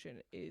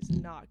information is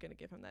not going to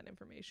give him that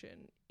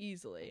information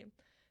easily.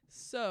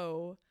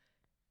 So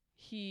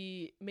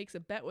he makes a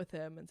bet with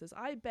him and says,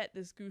 I bet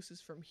this goose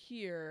is from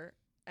here.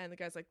 And the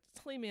guy's like,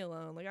 leave me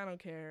alone. Like, I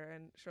don't care.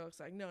 And Sherlock's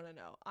like, no.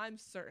 I'm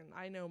certain.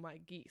 I know my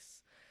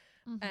geese.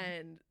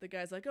 And the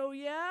guy's like, oh,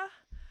 yeah?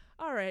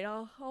 All right,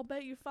 I'll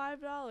bet you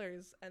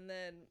 $5. And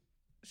then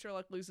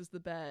Sherlock loses the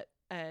bet.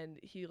 And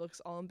he looks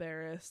all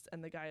embarrassed,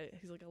 and the guy,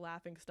 he's like a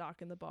laughing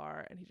stock in the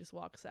bar, and he just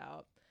walks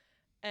out.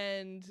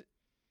 And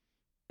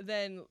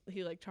then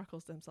he like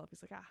chuckles to himself.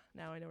 He's like,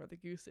 now I know where the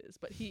goose is.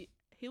 But he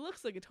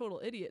looks like a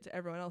total idiot to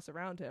everyone else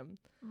around him.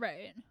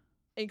 Right.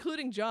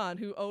 Including John,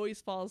 who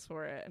always falls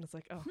for it. And it's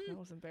like, oh, that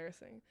was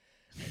embarrassing.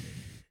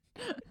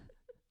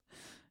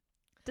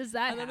 Does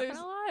that happen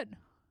a lot?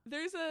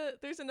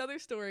 There's another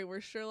story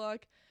where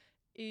Sherlock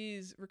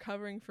is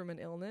recovering from an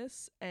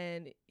illness,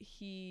 and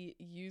he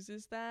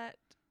uses that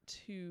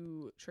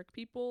to trick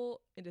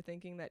people into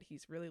thinking that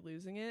he's really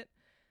losing it.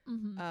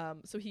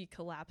 So he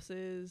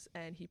collapses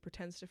and he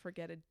pretends to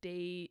forget a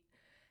date,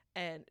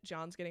 and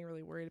John's getting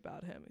really worried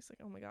about him. He's like,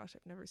 oh my gosh,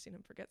 I've never seen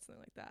him forget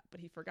something like that. But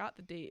he forgot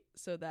the date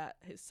so that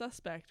his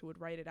suspect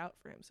would write it out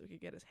for him so he could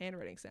get his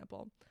handwriting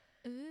sample.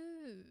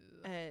 Ooh.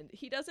 And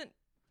he doesn't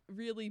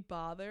really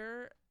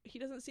bother. He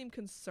doesn't seem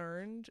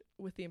concerned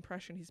with the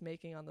impression he's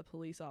making on the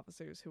police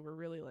officers, who were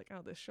really like,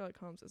 oh, this Sherlock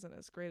Holmes isn't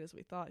as great as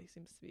we thought. He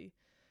seems to be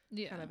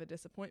kind of a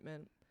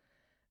disappointment.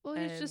 Well,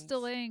 he's just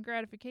delaying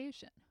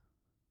gratification.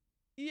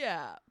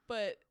 Yeah,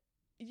 but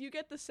you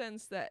get the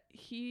sense that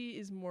he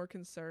is more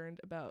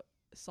concerned about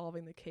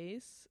solving the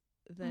case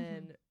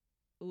than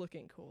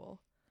looking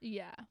cool.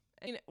 Yeah.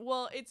 And,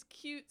 well, it's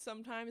cute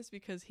sometimes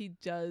because he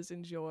does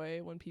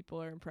enjoy when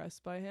people are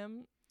impressed by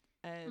him.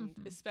 And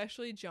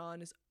especially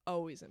John is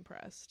always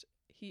impressed.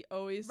 He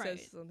always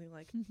says something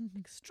like,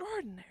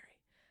 extraordinary.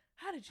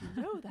 How did you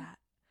know that?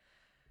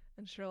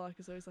 And Sherlock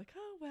is always like,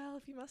 oh, well,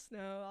 if you must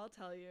know, I'll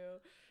tell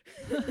you.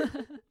 It's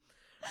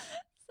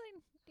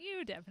like,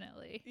 you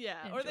definitely.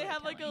 Yeah, or they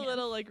have like a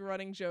little like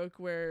running joke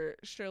where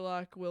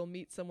Sherlock will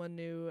meet someone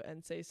new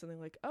and say something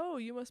like, oh,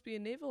 you must be a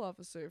naval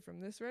officer from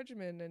this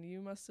regiment and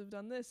you must have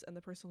done this. And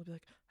the person will be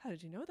like, how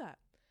did you know that?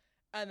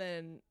 And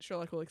then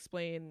Sherlock will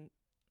explain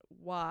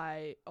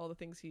why all the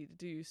things he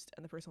deduced,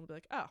 and the person will be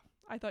like, "Oh,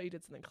 I thought you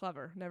did something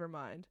clever. Never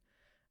mind."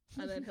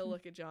 And then he'll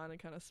look at John and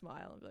kind of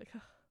smile and be like,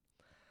 oh,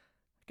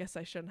 "I guess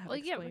I shouldn't have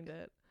explained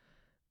it."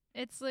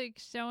 It's like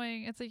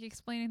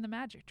explaining the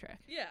magic trick.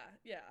 Yeah.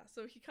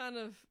 So he kind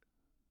of,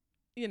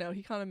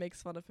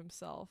 makes fun of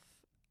himself,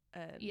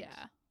 and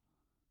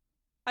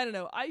I don't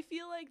know. I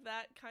feel like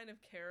that kind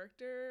of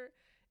character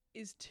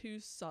is too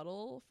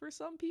subtle for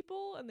some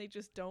people, and they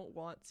just don't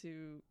want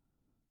to,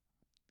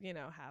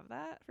 have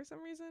that for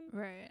some reason.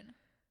 Right.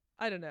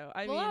 I don't know.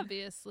 I mean,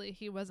 obviously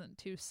he wasn't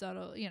too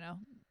subtle.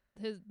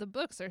 The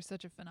books are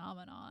such a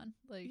phenomenon.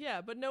 Like,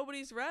 yeah, but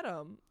nobody's read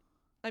them.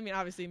 I mean,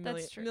 obviously,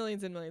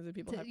 millions and millions of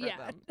people have read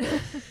them.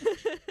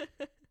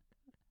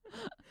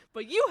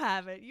 But you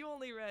haven't. You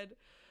only read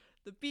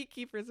The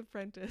Beekeeper's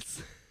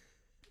Apprentice.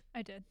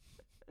 I did.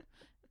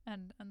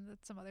 And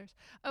some others.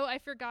 Oh, I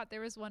forgot. There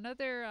was one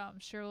other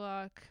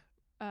Sherlock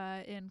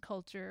in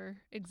culture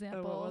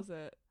example. Oh, what was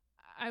it?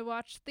 I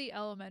watched the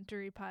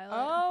Elementary pilot.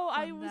 Oh,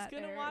 I was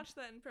going to watch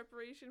that in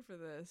preparation for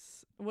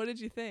this. What did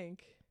you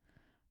think?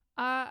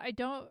 I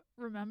don't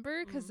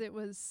remember because it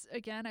was,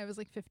 again, I was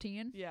like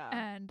 15. Yeah.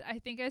 And I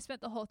think I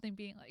spent the whole thing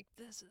being like,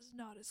 this is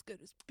not as good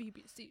as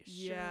BBC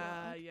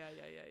Sherlock. Yeah.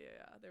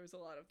 There was a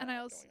lot of that going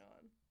on.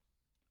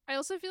 I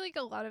also feel like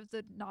a lot of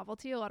the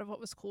novelty, a lot of what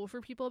was cool for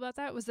people about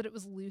that was that it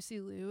was Lucy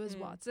Liu as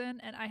Watson,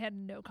 and I had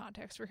no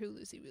context for who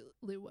Lucy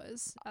Liu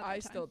was at that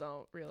time. Still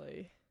don't,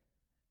 really.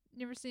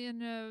 You ever seen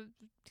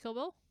Kill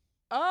Bill?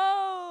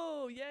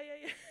 Oh, yeah.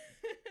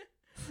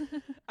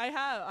 I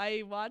have.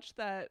 I watched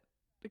that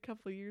a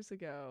couple of years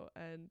ago,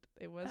 and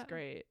it was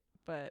great,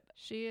 but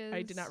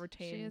I did not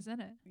retain. She is in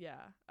it. Yeah.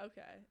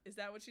 Okay. Is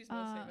that what she's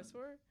most famous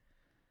for?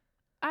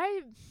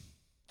 I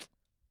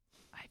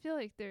feel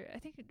like I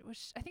think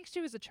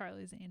she was a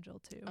Charlie's Angel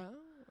too.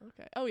 Oh,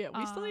 okay. Oh yeah,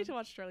 we still need to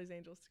watch Charlie's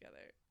Angels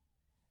together.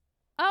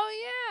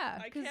 Oh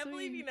yeah. I can't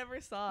believe you never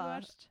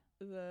saw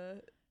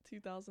the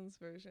 2000s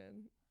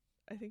version.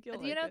 I think you'll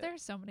like it.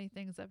 There's so many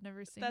things I've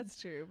never seen. That's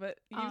true, but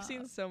you've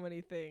seen so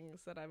many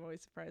things that I'm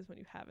always surprised when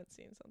you haven't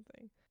seen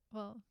something.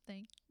 Well,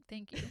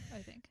 thank you, I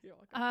think. You're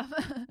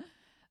welcome.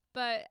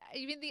 But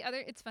even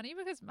it's funny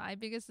because my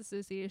biggest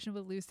association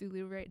with Lucy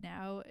Liu right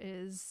now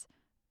is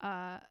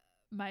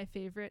my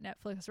favorite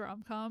Netflix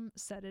rom-com,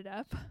 Set It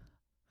Up.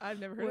 I've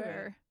never heard of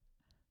it.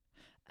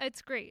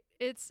 It's great.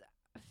 Is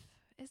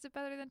it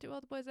better than Two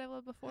Old Boys I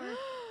Loved Before? It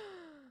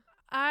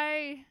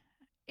might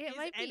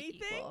be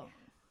anything? Equal.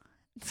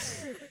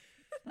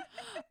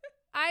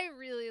 I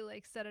really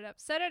like Set It Up.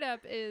 Set It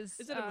Up is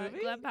it a movie?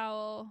 Glenn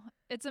Powell.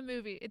 It's a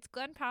movie. It's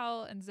Glenn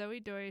Powell and Zoe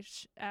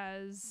Deutsch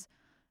as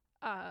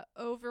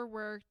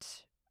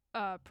overworked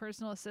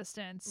personal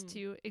assistants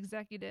to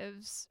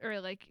executives, or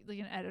like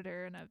an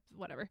editor and a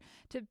whatever,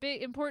 to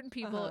big important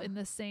people in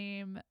the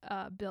same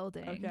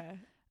building. Okay.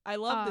 I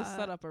love this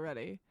setup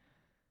already.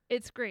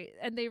 It's great.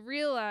 And they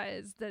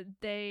realize that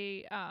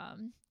they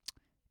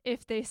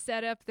if they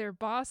set up their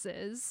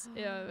bosses,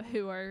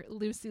 who are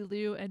Lucy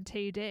Liu and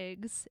Taye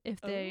Diggs,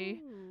 if they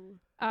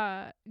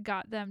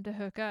got them to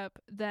hook up,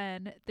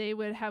 then they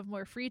would have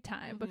more free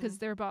time because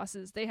their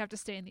bosses, they have to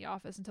stay in the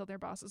office until their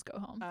bosses go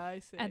home. I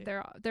see. And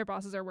their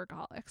bosses are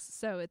workaholics.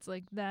 So it's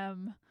like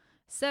them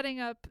setting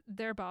up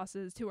their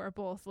bosses, who are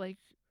both like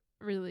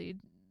really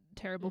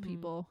terrible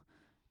people,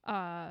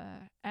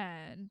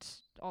 and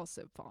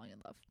also falling in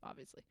love,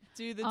 obviously.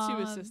 Do the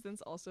two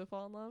assistants also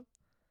fall in love?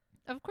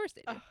 Of course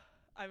they do.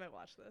 I might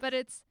watch this. But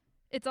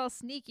it's all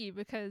sneaky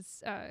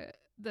because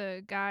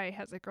the guy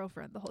has a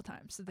girlfriend the whole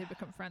time, so they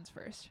become friends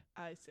first.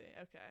 I see.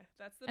 Okay,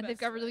 that's the. And they've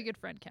got really good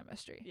friend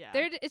chemistry. Yeah,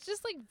 it's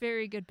just like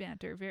very good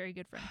banter, very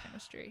good friend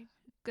chemistry.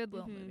 Good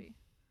little movie.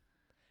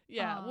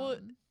 Yeah, well,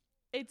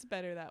 it's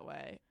better that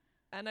way,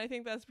 and I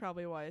think that's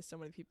probably why so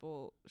many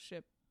people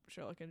ship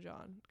Sherlock and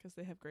John, because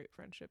they have great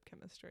friendship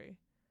chemistry.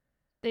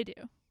 They do.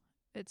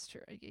 It's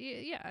true.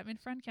 Yeah, I mean,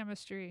 friend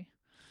chemistry.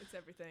 It's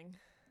everything.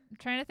 I'm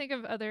trying to think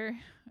of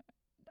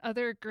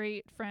other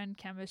great friend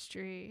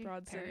chemistry.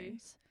 Broad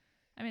pairings. City.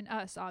 I mean,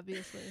 us,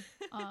 obviously.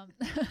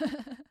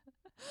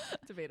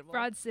 Debatable.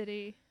 Broad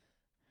City.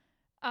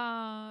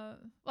 Well,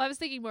 I was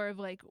thinking more of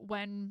like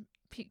when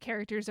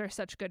characters are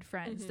such good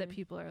friends that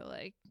people are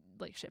like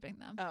shipping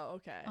them. Oh,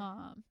 okay.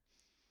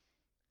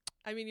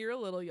 I mean, you're a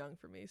little young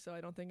for me, so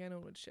I don't think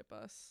anyone would ship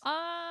us.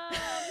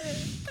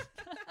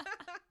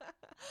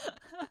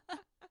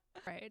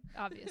 Right,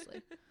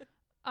 obviously.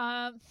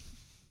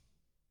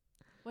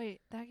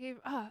 Wait, that gave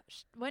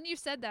when you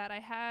said that, I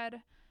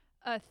had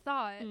a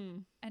thought,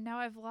 and now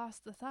I've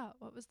lost the thought.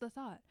 What was the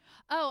thought?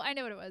 Oh, I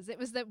know what it was. It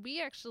was that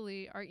we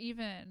actually are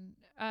even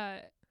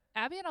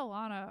Abby and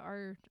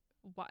Alana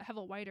have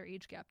a wider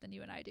age gap than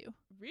you and I do.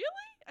 Really?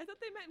 I thought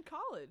they met in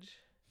college.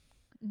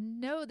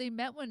 No, they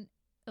met when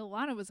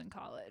Alana was in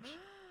college.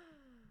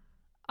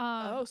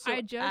 So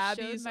I just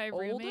Abby's showed my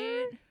older?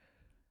 roommate.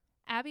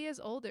 Abby is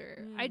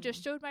older. I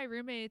just showed my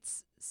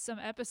roommates some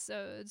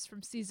episodes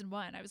from season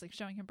 1. I was like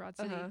showing him Broad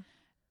City.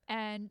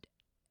 And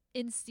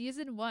in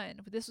season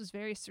 1, this was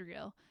very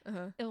surreal.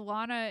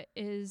 Ilana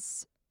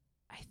is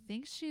I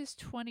think she's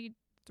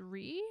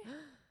 23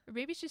 or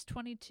maybe she's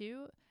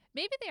 22.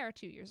 Maybe they are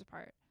 2 years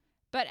apart.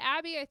 But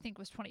Abby, I think,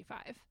 was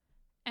 25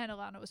 and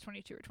Alana was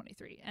 22 or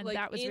 23. And like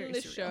that was in very the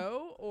surreal.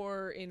 show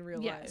or in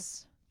real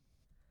Yes.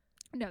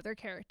 No, they're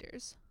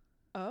characters.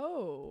 life?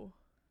 Oh.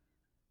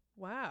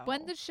 Wow.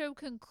 When the show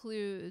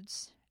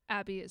concludes,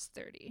 Abby is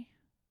 30.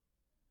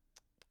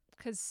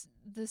 Because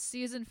the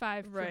season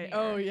 5 right.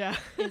 premiere Oh, yeah.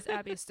 is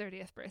Abby's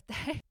 30th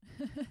birthday.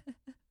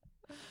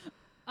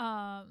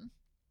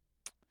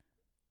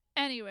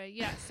 Anyway,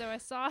 yeah, so I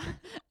saw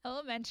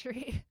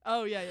Elementary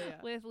Oh, yeah.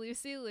 with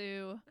Lucy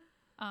Liu.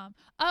 I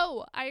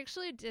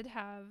actually did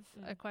have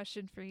a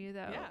question for you,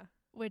 though. Yeah.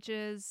 Which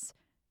is,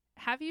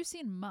 have you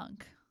seen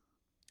Monk?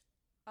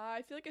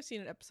 I feel like I've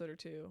seen an episode or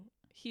two.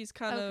 He's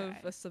kind of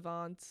a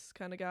savant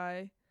kind of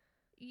guy.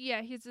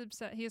 Yeah, he's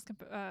upset. He has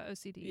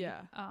OCD.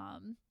 Yeah.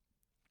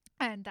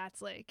 And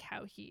that's like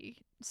how he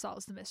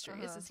solves the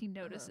mysteries, is he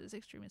notices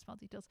extremely small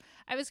details.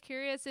 I was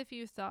curious if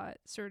you thought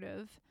sort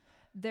of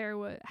there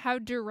was how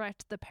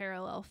direct the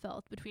parallel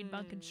felt between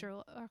Monk and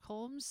Sherlock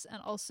Holmes,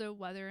 and also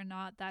whether or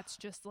not that's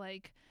just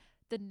like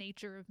the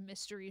nature of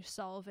mystery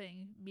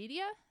solving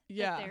media.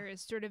 Yeah. That there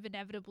is sort of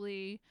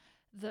inevitably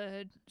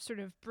the sort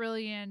of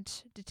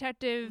brilliant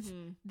detective,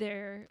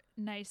 their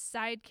nice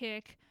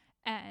sidekick,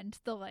 and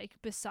the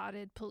like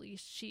besotted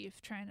police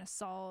chief trying to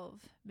solve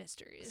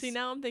mysteries. See,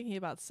 now I'm thinking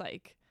about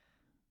Psych.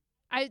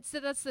 So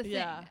that's the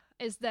thing,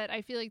 is that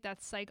I feel like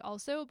that's Psych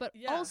also, but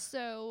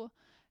also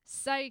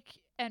Psych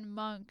and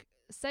Monk.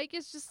 Psych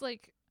is just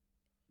like,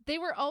 they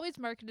were always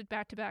marketed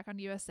back to back on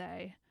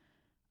USA.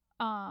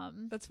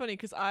 That's funny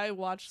because I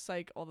watch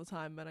Psych all the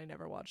time, but I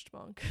never watched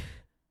Monk.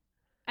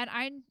 And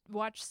I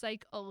watched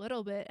Psych a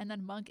little bit, and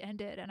then Monk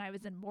ended, and I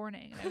was in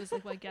mourning. And I was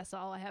like, well, I guess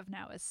all I have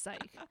now is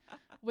Psych,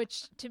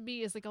 which to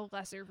me is like a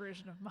lesser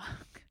version of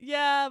Monk.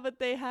 Yeah, but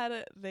they had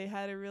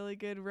a really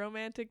good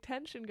romantic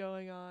tension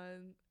going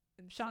on.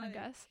 Sean and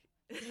Gus.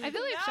 I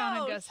feel like Sean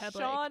and Gus had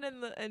Sean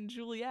and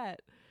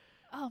Juliet.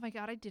 Oh my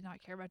god, I did not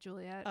care about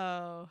Juliet.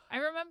 Oh. I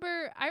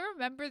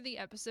remember the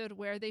episode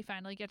where they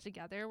finally get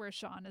together, where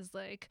Sean is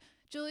like,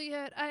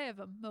 Juliet, I have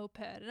a moped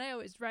and I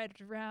always ride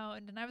it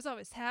around and I was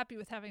always happy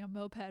with having a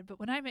moped, but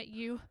when I met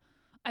you,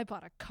 I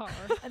bought a car.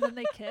 And then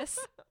they kiss.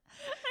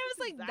 I was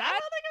like, That's how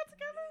they got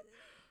together?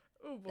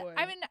 Oh boy.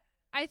 I mean,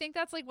 I think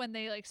that's like when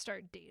they like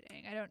start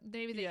dating.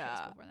 Maybe they kiss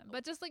before them.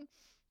 But just like,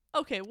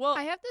 okay, well,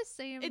 I have the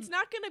same. It's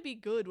not gonna be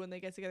good when they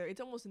get together.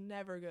 It's almost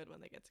never good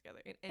when they get together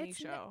in any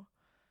show.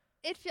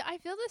 I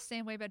feel the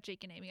same way about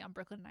Jake and Amy on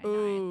Brooklyn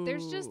Nine-Nine.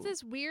 There's just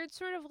this weird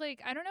sort of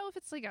like, I don't know if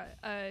it's like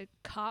a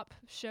cop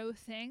show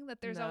thing,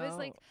 that there's always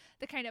like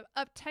the kind of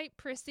uptight,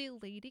 prissy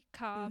lady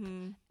cop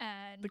and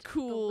the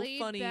cool, the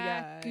funny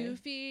guy,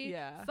 goofy,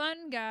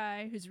 fun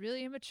guy who's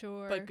really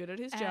immature but good at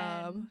his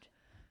job.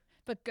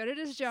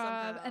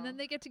 Somehow. And then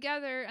they get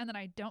together, and then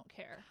I don't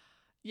care.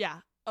 Yeah.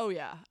 Oh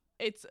yeah.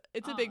 It's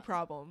a big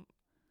problem.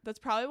 That's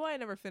probably why I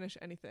never finish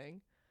anything.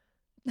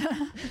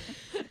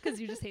 Because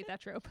you just hate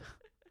that trope.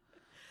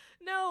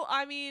 No,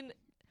 I mean,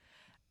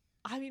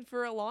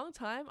 for a long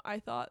time, I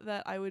thought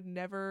that I would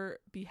never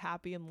be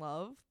happy in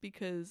love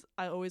because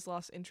I always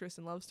lost interest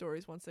in love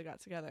stories once they got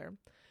together.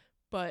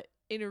 But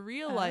in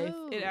real life,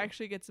 it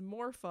actually gets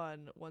more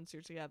fun once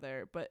you're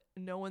together, but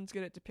no one's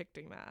good at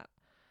depicting that.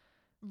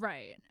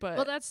 Right. But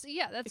well, that's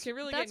it can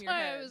really that's get in your why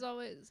head. I was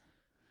always.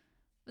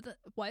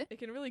 What? It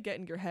can really get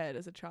in your head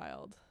as a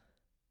child.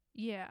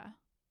 Yeah.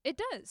 It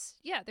does.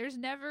 Yeah, there's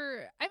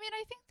never... I mean,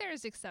 I think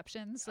there's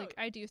exceptions. Like,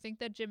 I do think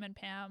that Jim and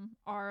Pam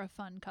are a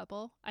fun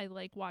couple. I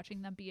like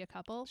watching them be a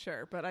couple.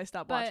 Sure, but I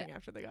stopped watching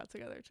after they got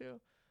together, too.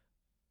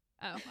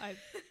 Oh, I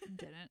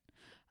didn't.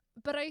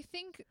 But I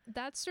think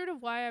that's sort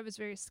of why I was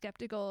very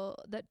skeptical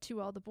that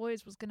To All the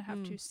Boys was going to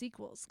have 2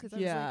 sequels. Because I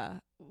was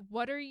like,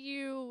 what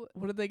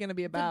are they going to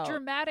be about? The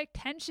dramatic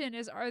tension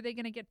is, are they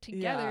going to get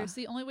together? Yeah. So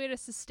the only way to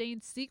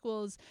sustain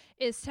sequels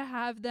is to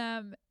have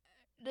them...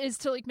 is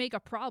to, like, make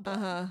a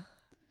problem.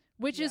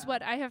 Which is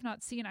what I have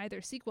not seen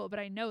either sequel, but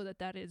I know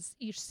that is,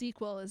 each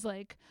sequel is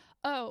like,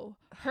 oh,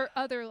 her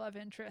other love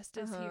interest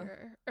is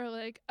here. Or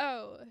like,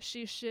 oh,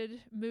 she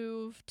should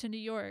move to New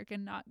York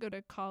and not go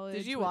to college.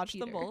 Did you with watch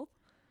Peter. them both?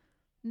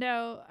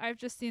 No, I've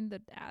just seen the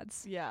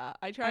ads. Yeah,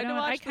 I tried to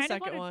watch the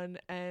second one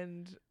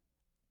and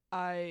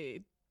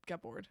I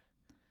got bored.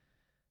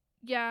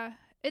 Yeah.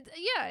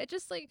 It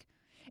just like,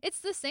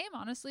 it's the same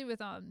honestly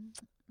with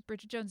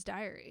Bridget Jones'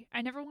 Diary.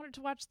 I never wanted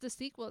to watch the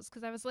sequels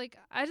because I was like,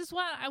 I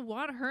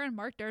want her and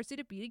Mark Darcy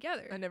to be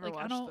together. I never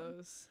watched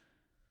those.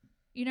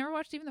 You never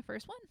watched even the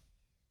first one?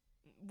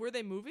 Were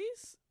they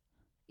movies?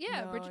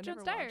 Yeah, no, Bridget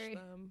Jones' Diary.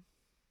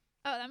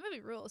 Oh, that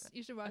movie rules.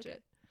 You should watch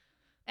it.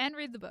 And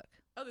read the book.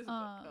 Oh, there's a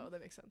book. Oh,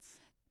 that makes sense.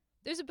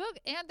 There's a book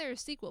and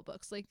there's sequel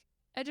books. Like,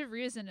 Edge of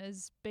Reason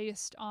is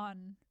based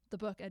on the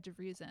book Edge of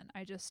Reason.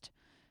 I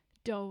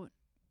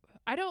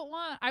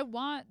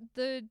want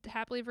the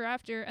happily ever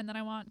after, and then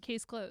I want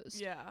case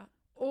closed. Yeah.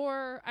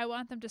 Or I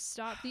want them to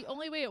stop. The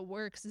only way it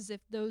works is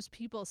if those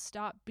people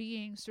stop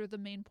being sort of the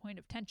main point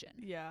of tension.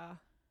 Yeah.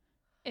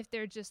 If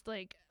they're just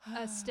like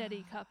a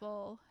steady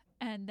couple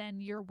and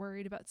then you're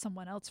worried about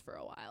someone else for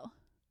a while.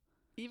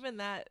 Even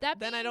that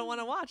then I don't want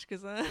to watch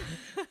because I'm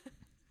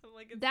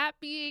like, that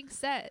being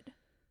said,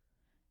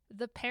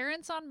 the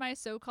parents on My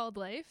So-Called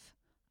Life,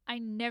 I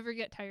never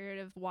get tired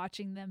of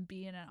watching them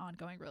be in an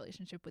ongoing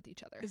relationship with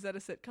each other. Is that a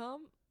sitcom?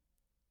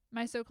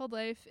 My So-Called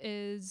Life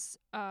is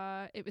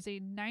it was a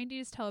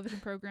 90s television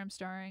program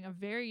starring a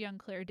very young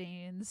Claire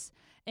Danes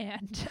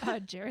and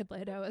Jared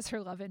Leto as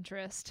her love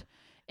interest.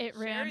 It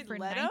ran Jared for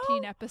Leto?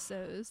 19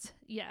 episodes.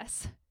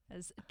 Yes,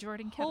 as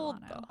Jordan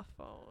Catalano. Hold the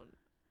phone.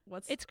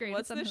 It's great.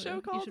 What's it's the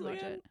show called? You should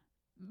watch it.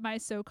 My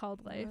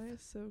So-Called Life. My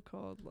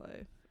So-Called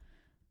Life.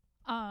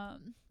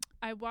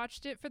 I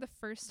watched it for the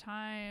first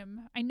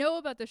time. I know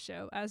about the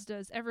show, as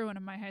does everyone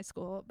in my high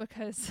school,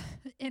 because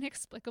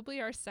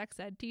inexplicably our sex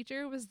ed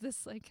teacher was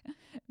this like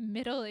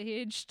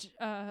middle-aged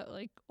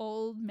like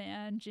old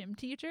man gym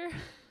teacher.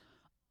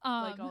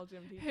 Like all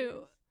gym teachers.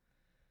 Who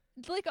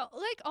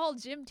like all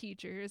gym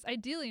teachers,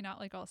 ideally not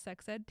like all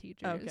sex ed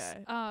teachers.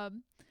 Okay.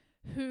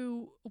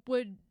 Who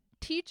would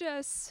teach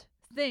us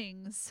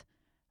things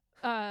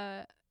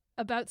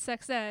about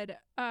sex ed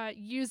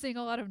using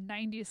a lot of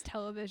 90s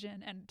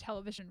television and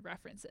television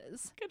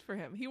references. Good for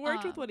him. He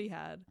worked with what he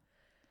had.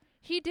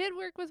 He did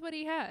work with what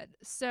he had.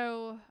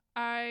 So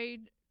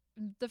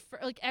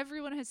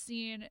everyone has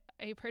seen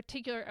a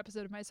particular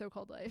episode of My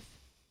So-Called Life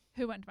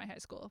who went to my high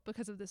school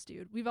because of this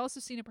dude. We've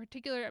also seen a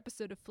particular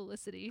episode of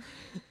Felicity.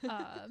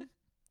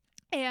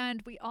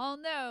 And we all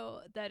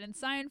know that in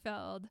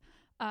Seinfeld,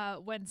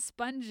 when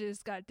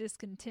sponges got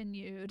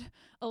discontinued,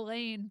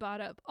 Elaine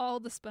bought up all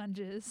the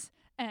sponges,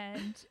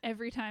 and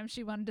every time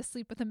she wanted to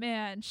sleep with a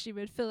man, she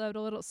would fill out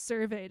a little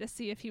survey to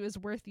see if he was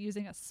worth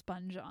using a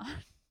sponge on.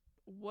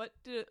 What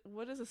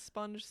does a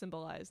sponge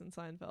symbolize in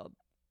Seinfeld?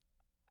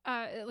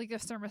 Like a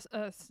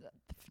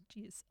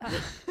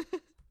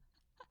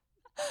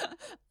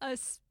a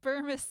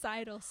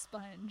spermicidal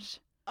sponge.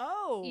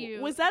 Oh,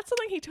 was that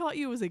something he taught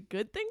you was a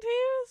good thing to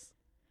use?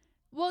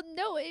 Well,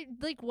 no, it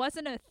like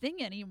wasn't a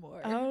thing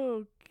anymore.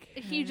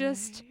 Okay.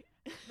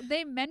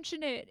 They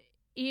mention it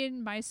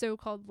in My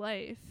So-Called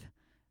Life.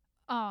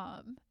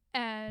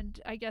 And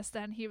I guess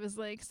then he was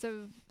like,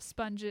 so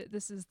sponge it,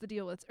 this is the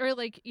deal with, or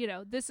like,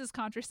 this is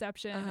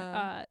contraception.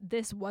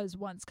 This was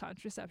once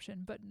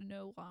contraception, but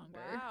no longer.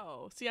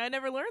 Wow. See, I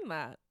never learned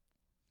that.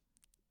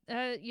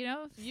 You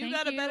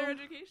got a better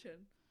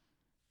education.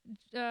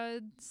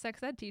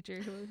 Sex ed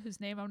teacher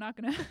whose name I'm not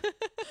gonna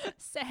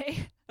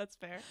say. That's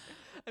fair.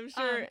 I'm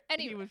sure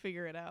anyway. he would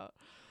figure it out.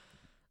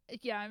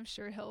 Yeah, I'm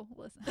sure he'll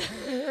listen.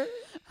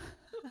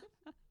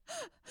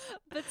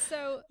 But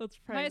so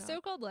My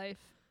So-Called Life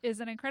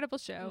is an incredible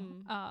show.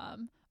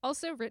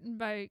 Also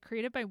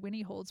created by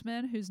Winnie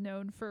Holzman, who's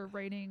known for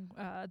writing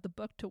the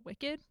book to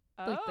Wicked.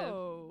 Like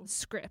the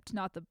script,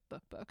 not the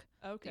book.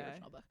 Okay. The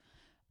original book.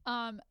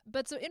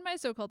 But so in My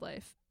So-Called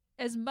Life,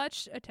 as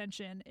much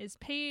attention is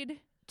paid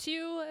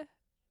to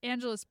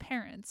Angela's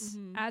parents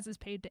as is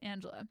paid to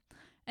Angela.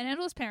 And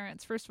Angela's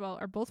parents, first of all,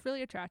 are both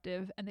really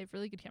attractive and they have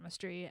really good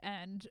chemistry,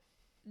 and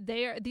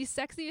these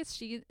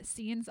sexiest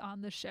scenes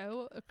on the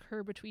show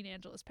occur between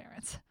Angela's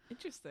parents.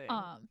 Interesting.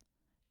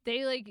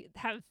 They like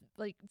have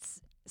like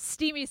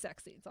steamy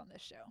sex scenes on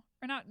this show,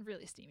 or not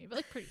really steamy, but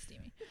like pretty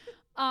steamy.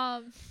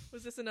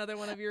 Was this another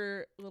one of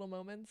your little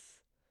moments?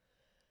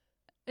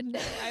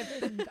 No,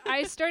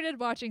 I started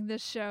watching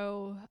this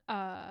show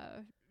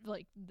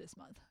like this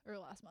month or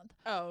last month.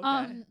 Oh,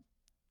 okay.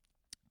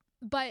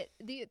 But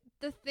the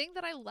thing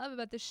that I love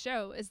about this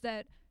show is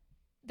that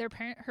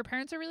her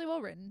parents are really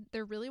well written,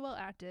 they're really well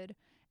acted,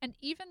 and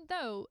even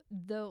though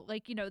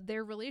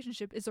their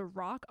relationship is a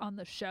rock on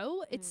the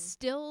show, it's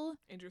still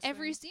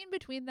every scene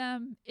between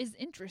them is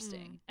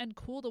interesting and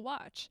cool to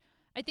watch.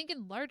 I think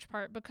in large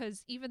part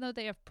because even though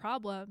they have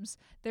problems,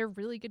 they're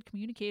really good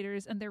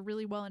communicators and they're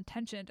really well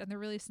intentioned and they're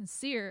really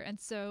sincere, and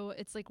so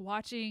it's like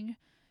watching,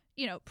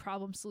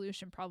 problem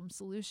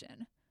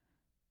solution.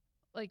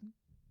 Like,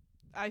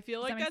 I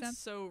feel like that's sense?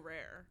 so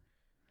rare.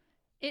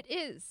 It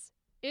is.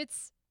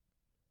 It's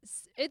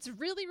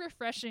really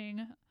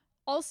refreshing.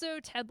 Also,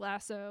 Ted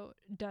Lasso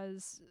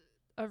does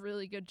a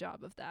really good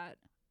job of that.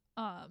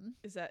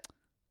 Is that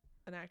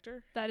an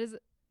actor? That is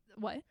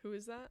what? Who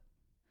is that?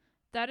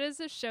 That is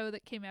a show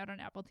that came out on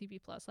Apple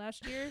TV Plus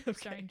last year,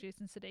 starring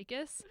Jason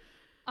Sudeikis.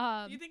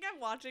 You think I'm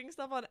watching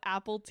stuff on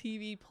Apple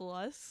TV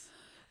Plus?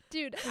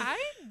 Dude, I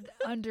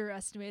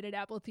underestimated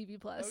Apple TV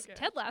Plus. Okay.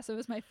 Ted Lasso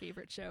is my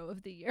favorite show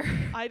of the year.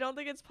 I don't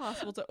think it's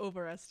possible to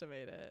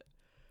overestimate it.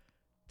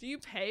 Do you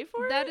pay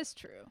for it? That is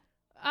true.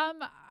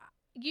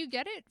 You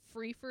get it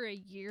free for a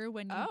year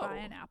when you buy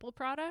an Apple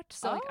product.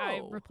 So like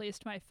I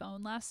replaced my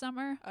phone last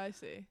summer. I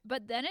see.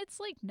 But then it's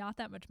like not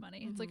that much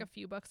money. It's like a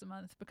few bucks a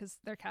month because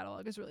their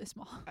catalog is really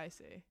small. I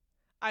see.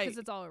 Because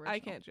it's all original. I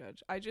can't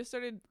judge. I just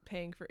started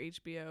paying for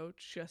HBO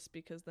just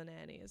because The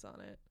Nanny is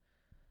on it.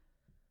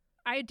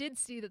 I did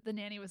see that The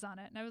Nanny was on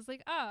it, and I was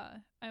like, I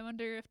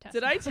wonder if Tess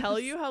Did I tell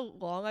you how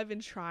long I've been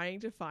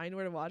trying to find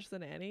where to watch The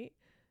Nanny?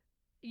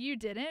 You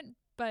didn't,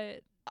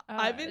 but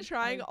I've been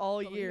trying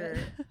all year,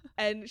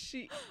 and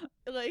she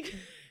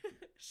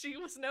She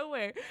was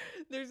nowhere.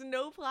 There's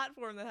no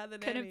platform that had the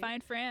nanny. Couldn't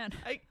find Fran.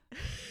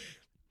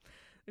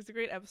 There's a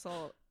great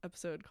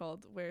episode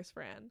called Where's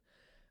Fran?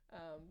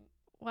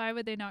 Why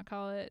would they not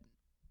call it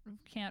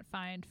Can't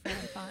Find Fran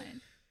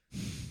Fine?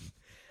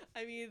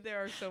 I mean,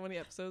 there are so many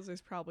episodes.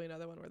 There's probably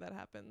another one where that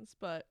happens.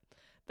 But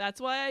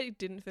that's why I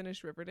didn't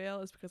finish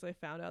Riverdale, is because I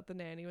found out The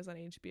Nanny was on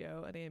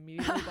HBO and I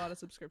immediately bought a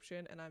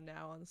subscription, and I'm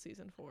now on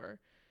season 4.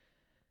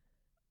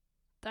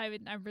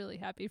 I'm really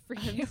happy for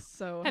you. I'm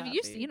so Have happy.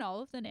 you seen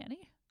all of The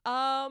Nanny?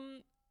 I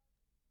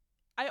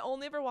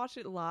only ever watched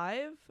it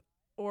live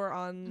or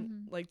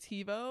on like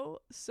TiVo,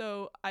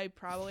 so I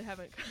probably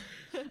haven't.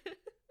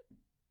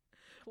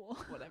 Cool.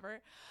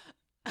 Whatever.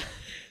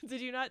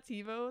 Did you not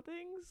TiVo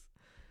things?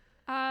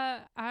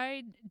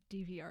 I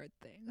DVR'd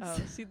things. Oh,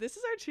 see, this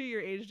is our 2-year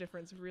age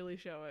difference really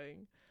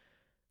showing.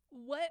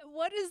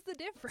 What is the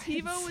difference?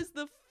 TiVo was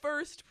the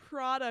first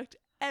product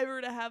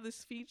ever to have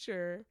this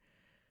feature.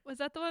 Was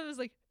that the one that was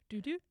like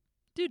doo-doo?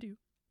 Doo-doo?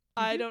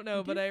 I don't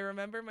know, but I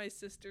remember my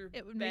sister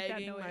It would make that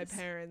begging my noise.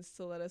 parents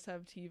to let us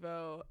have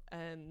TiVo,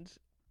 and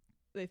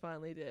they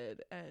finally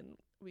did, and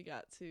we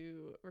got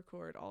to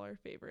record all our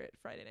favorite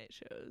Friday night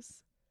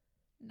shows.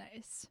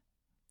 Nice.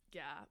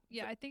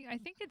 Yeah. I think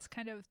it's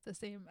kind of the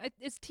same.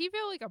 Is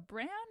TiVo like a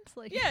brand?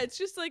 Like Yeah, it's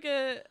just like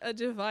a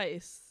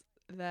device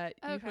that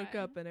you hook Okay.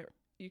 up, and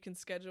you can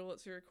schedule it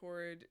to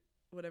record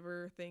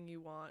whatever thing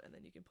you want, and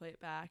then you can play it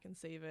back and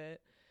save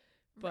it.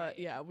 But Right.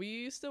 yeah, we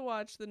used to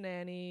watch The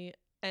Nanny,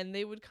 and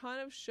they would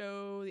kind of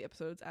show the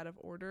episodes out of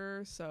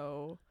order,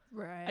 so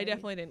Right. I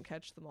definitely didn't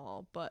catch them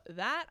all. But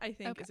that, I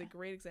think, is a Okay.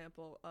 great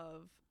example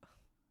of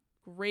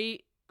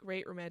great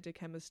romantic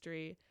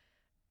chemistry,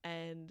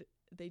 and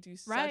they do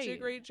such a Right.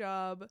 great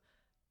job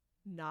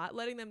not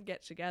letting them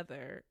get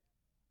together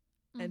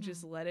and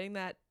just letting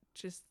that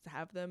just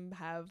have them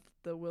have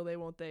the will they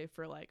won't they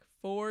for like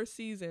 4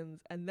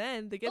 seasons, and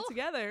then they get Oh.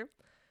 together,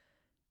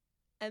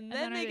 and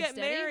then then are they they get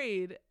steady?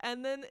 married,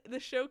 and then the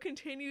show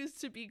continues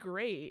to be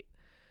great.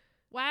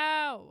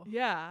 Wow.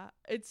 Yeah,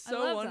 it's I so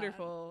love that.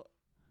 wonderful.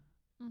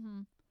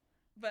 Mm-hmm.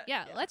 But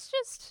Yeah, let's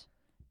just,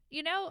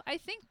 I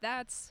think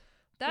that's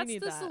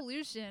need the that.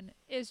 solution,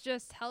 is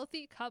just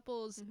healthy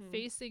couples Mhm.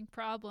 facing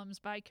problems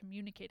by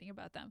communicating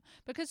about them.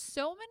 Because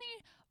so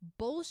many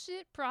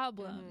bullshit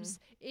problems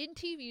in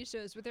TV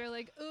shows where they're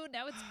like, oh,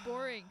 now it's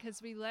boring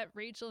because we let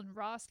Rachel and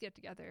Ross get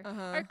together,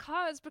 are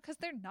caused because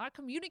they're not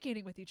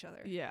communicating with each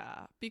other.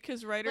 Yeah,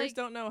 because writers Like-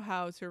 don't know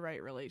how to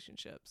write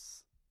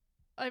relationships.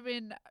 I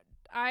mean,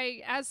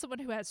 as someone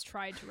who has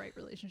tried to write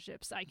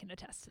relationships, I can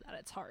attest to that.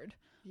 It's hard.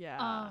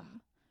 Yeah.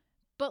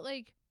 But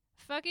like,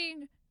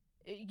 fucking,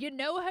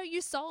 how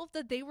you solved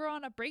that they were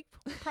on a break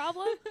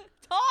problem?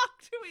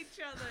 Talk to each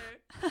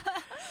other.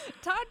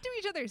 Talk to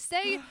each other.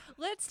 Say,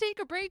 let's take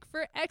a break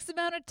for X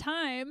amount of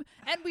time,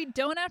 and we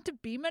don't have to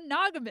be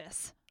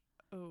monogamous.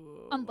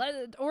 Ooh.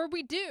 Or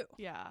we do.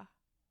 Yeah.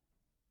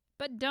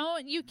 But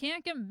you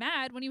can't get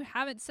mad when you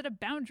haven't set a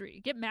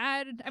boundary. Get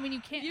mad. I mean, you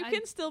can't. You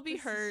can still be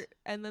this is- hurt,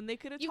 and then they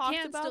could have You talked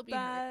can still about be hurt.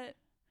 that.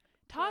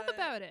 Talk but-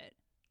 about it.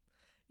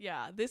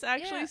 Yeah, this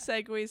actually Yeah.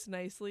 segues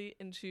nicely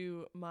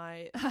into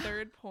my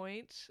third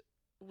point,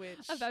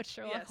 which About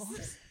Sherlock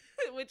Holmes.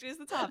 which is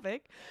the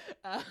topic.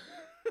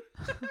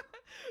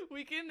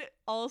 We can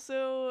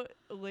also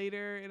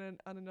later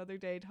on another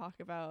day talk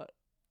about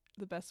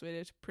the best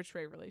way to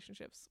portray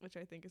relationships, which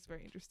I think is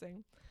very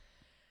interesting.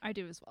 I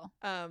do as well.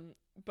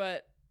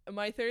 But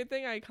my third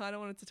thing I kind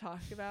of wanted to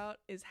talk about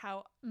is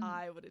how Mhm.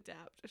 I would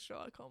adapt a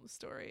Sherlock Holmes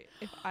story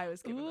if I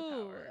was given the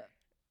power.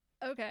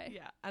 Okay.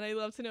 Yeah, and I'd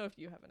love to know if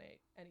you have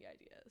any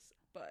ideas.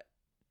 But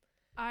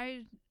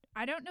I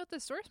don't know the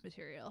source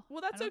material.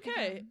 well, I that's don't think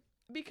okay, I'm-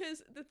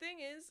 because the thing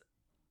is,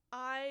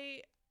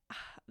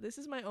 this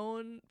is my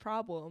own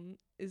problem,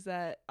 is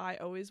that I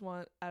always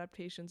want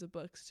adaptations of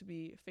books to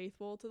be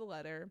faithful to the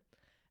letter,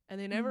 and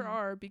they never Mhm.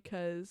 are,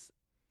 because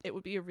it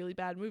would be a really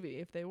bad movie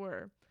if they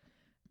were.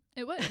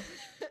 It would.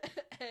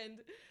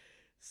 And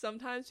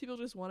sometimes people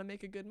just want to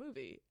make a good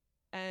movie,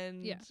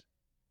 and Yeah.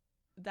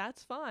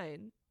 that's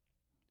fine.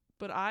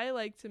 But I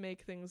like to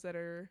make things that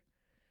are,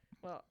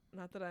 well,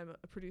 not that I'm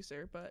a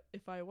producer, but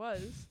if I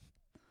was,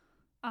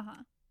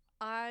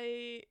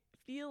 I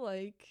feel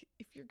like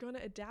if you're going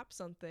to adapt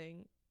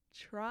something,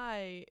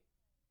 try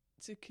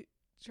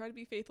to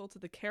be faithful to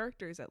the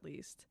characters at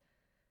least,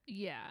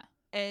 Yeah.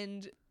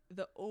 and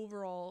the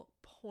overall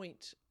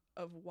point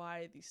of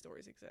why these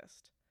stories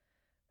exist.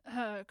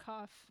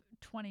 Cough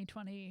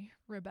 2020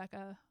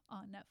 Rebecca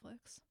on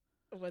Netflix.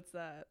 What's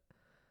that?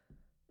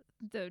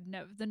 The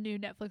new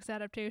Netflix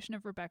adaptation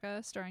of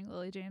Rebecca starring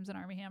Lily James and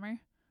Armie Hammer.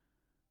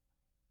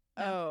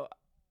 Oh,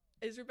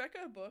 is Rebecca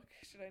a book?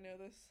 Should I know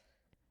this?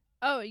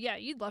 Oh, yeah,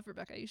 you'd love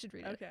Rebecca. You should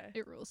read it. Okay.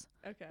 It rules.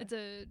 Okay. It's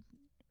a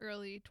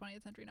early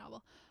 20th century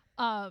novel.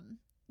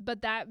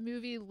 But that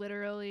movie,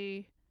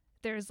 literally,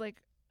 there's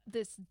like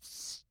this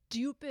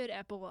stupid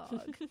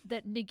epilogue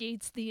that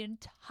negates the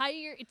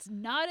entire, it's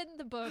not in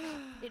the book,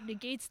 it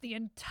negates the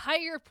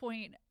entire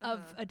point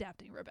of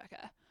adapting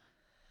Rebecca.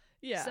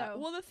 Yeah. So,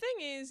 well, the thing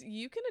is,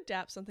 you can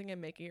adapt something and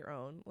make it your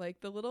own.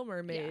 Like The Little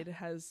Mermaid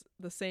has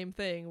the same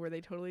thing where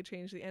they totally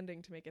change the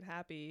ending to make it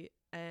happy,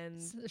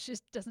 and so she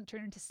just doesn't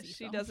turn into sea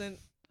she foam. doesn't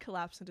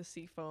collapse into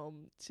sea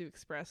foam to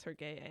express her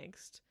gay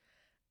angst.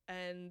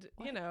 And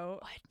What? you know,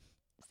 What?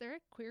 Is there a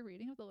queer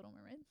reading of The Little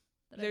Mermaid?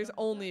 there's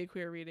only a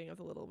queer reading of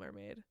The Little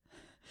Mermaid.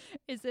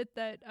 Is it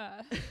that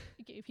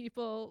gay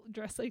people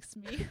dress like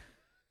Smee?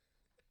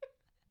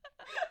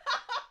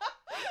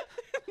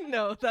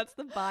 No, that's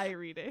the bi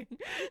reading.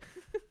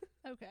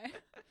 Okay.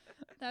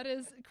 That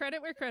is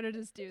credit where credit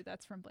is due.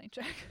 That's from Blank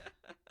Check.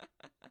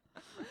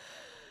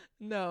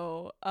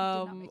 No, Did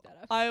not make that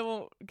up. I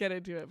won't get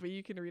into it, but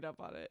you can read up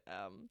on it.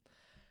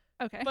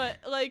 Okay. But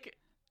like,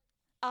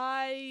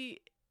 I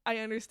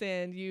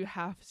understand you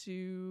have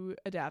to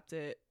adapt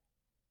it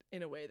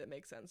in a way that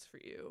makes sense for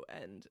you,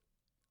 and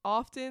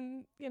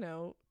often, you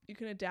know, you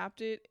can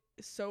adapt it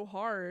so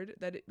hard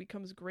that it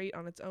becomes great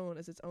on its own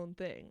as its own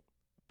thing.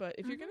 But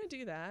if you're gonna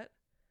do that,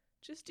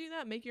 just do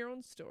that. Make your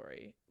own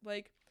story.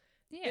 Like,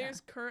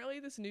 there's currently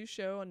this new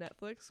show on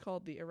Netflix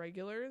called The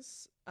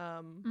Irregulars,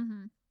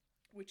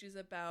 which is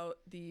about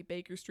the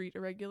Baker Street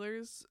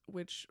Irregulars,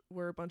 which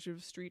were a bunch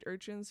of street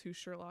urchins who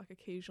Sherlock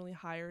occasionally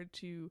hired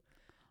to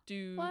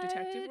do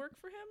detective work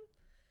for him.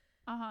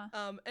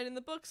 And in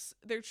the books,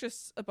 they're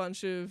just a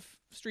bunch of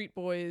street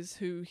boys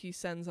who he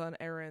sends on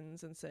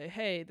errands and say,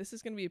 hey, this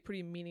is going to be a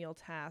pretty menial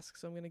task,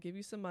 so I'm going to give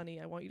you some money.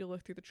 I want you to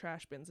look through the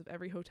trash bins of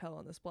every hotel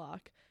on this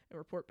block and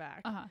report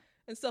back.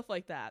 And stuff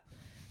like that.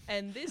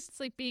 And this... It's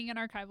like being an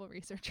archival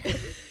researcher.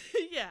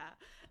 Yeah.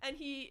 And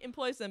he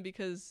employs them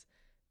because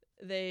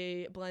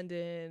they blend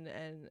in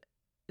and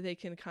they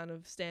can kind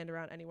of stand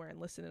around anywhere and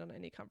listen in on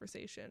any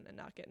conversation and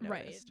not get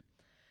noticed.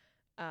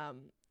 Right.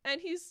 And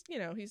he's, you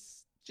know,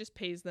 he's just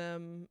pays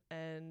them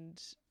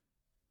and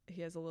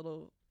he has a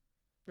little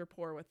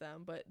rapport with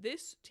them. But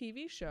this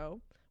TV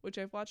show, which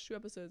I've watched 2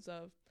 episodes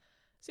of,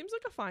 seems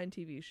like a fine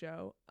TV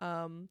show.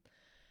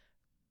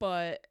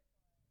 But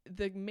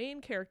the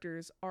main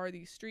characters are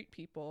these street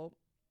people,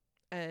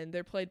 and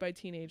they're played by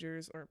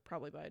teenagers, or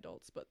probably by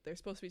adults, but they're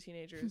supposed to be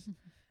teenagers.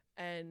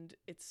 And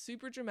it's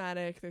super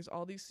dramatic. There's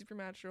all these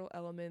supernatural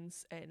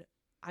elements, and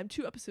I'm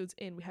 2 episodes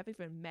in. We haven't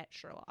even met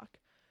Sherlock.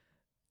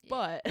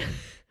 But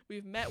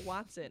we've met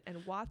Watson,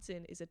 and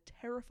Watson is a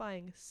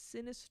terrifying,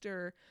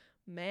 sinister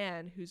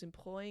man who's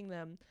employing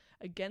them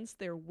against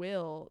their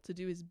will to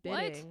do his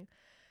bidding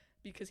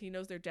because he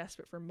knows they're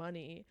desperate for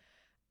money.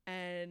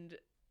 And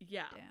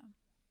yeah. Damn.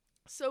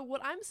 So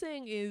what I'm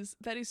saying is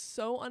that is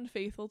so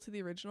unfaithful to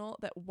the original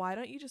that why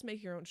don't you just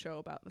make your own show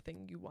about the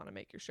thing you want to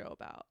make your show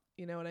about?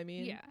 You know what I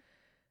mean? Yeah.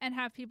 And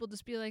have people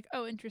just be like,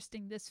 oh,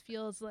 interesting. This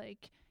feels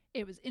like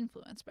it was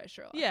influenced by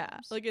Sherlock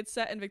Holmes. Like it's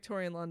set in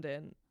Victorian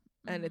London.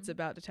 And it's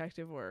about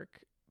detective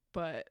work,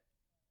 but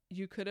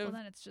you could have... Well,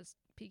 then it's just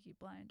Peaky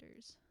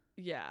Blinders.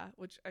 Yeah,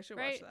 which I should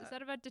watch that. Is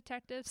that about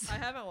detectives? I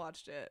haven't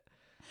watched it.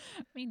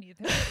 Me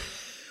neither.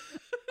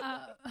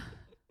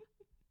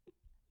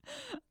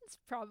 It's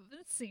probably...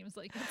 It seems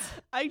like it's...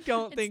 I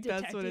don't think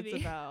that's what it's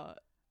about.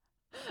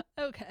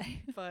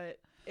 Okay. But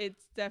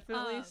it's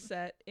definitely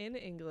set in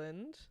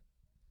England.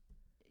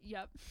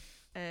 Yep.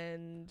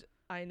 And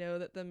I know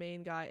that the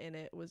main guy in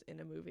it was in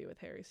a movie with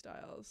Harry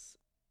Styles.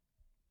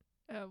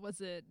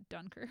 Was it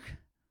Dunkirk?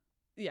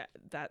 Yeah,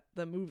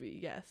 the movie,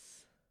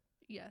 yes.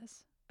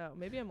 Yes. Oh,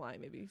 maybe I'm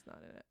lying. Maybe he's not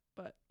in it,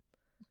 but...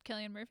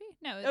 Cillian Murphy?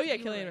 No. Oh, yeah,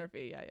 Cillian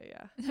Murphy.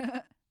 Yeah.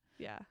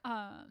 Yeah.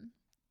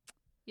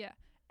 Yeah.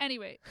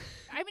 Anyway,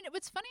 I mean,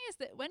 what's funny is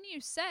that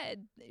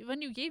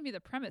when you gave me the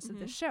premise of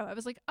the show, I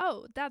was like,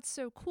 oh, that's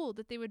so cool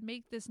that they would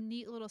make this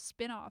neat little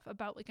spin-off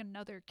about like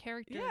another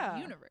character in the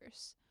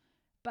universe.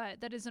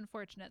 But that is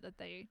unfortunate that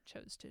they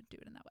chose to do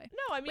it in that way.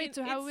 No, I mean, it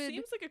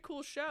seems like a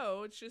cool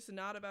show. It's just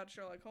not about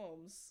Sherlock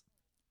Holmes.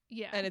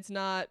 Yeah. And it's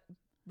not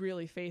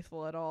really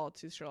faithful at all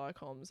to Sherlock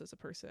Holmes as a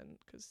person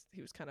because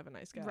he was kind of a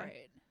nice guy.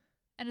 Right.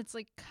 And it's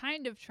like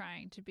kind of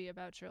trying to be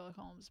about Sherlock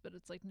Holmes, but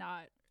it's like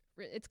not,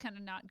 it's kind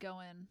of not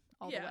going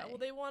all the way. Yeah, well,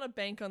 they want to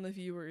bank on the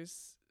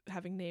viewers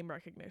having name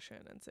recognition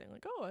and saying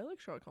like, oh, I like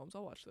Sherlock Holmes.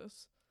 I'll watch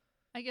this.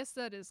 I guess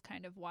that is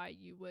kind of why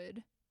you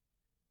would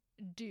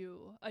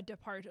do a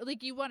departure.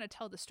 Like you want to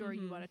tell the story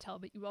you want to tell,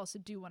 but you also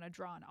do want to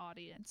draw an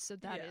audience. So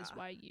that is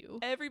why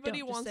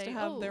everybody wants to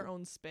have their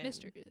own spin.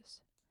 Mysteries.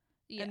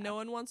 Yeah. And no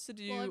one wants to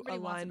do a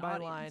line by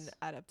line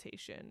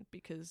adaptation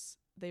because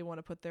they want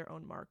to put their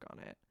own mark on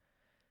it.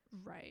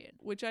 Right.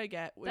 Which I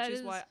get, which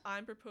is why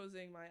I'm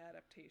proposing my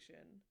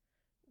adaptation,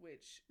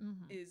 which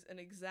is an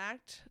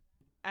exact,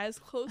 as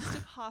close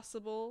to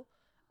possible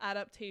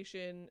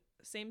adaptation,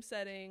 same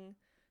setting,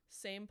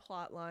 same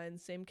plot line,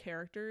 same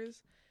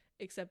characters,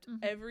 except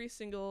every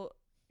single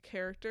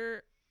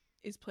character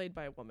is played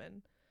by a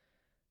woman.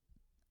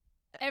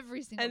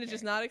 Every single And it's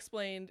just not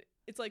explained.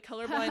 It's like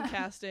colorblind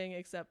casting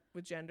except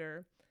with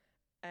gender.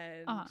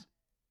 And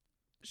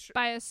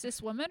by a cis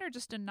woman or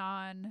just a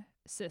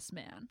non-cis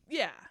man?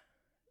 Yeah.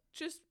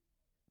 Just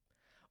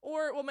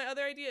my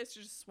other idea is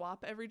to just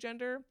swap every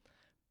gender.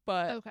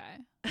 But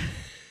okay.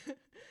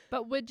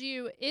 But would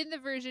you, in the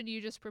version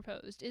you just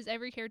proposed, is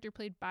every character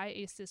played by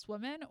a cis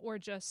woman or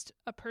just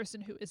a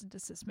person who isn't a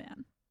cis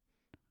man?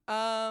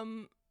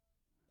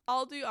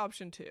 I'll do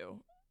option 2.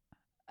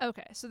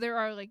 Okay, so there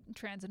are like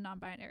trans and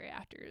non-binary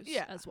actors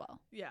as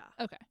well. Yeah.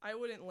 Okay. I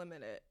wouldn't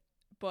limit it,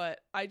 but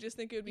I just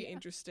think it would be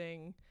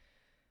interesting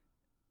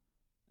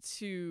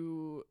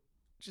to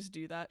just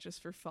do that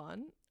just for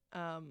fun.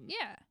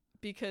 Yeah.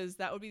 Because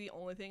that would be the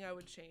only thing I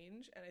would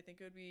change, and I think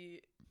it would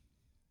be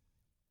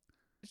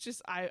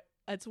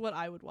it's what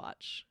I would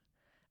watch.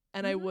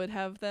 And I would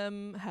have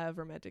them have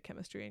romantic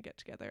chemistry and get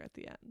together at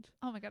the end.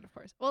 Oh my god, of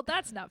course. Well,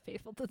 that's not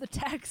faithful to the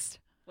text.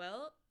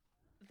 Well,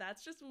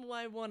 that's just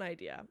my one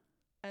idea.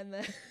 And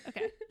then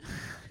okay.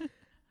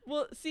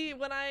 Well, see,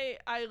 when I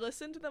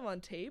listen to them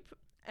on tape,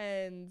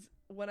 and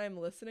when I'm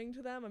listening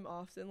to them, I'm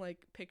often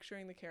like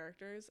picturing the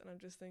characters, and I'm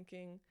just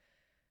thinking,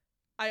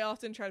 I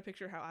often try to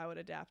picture how I would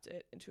adapt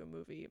it into a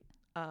movie.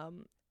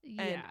 And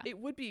it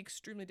would be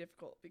extremely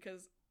difficult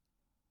because,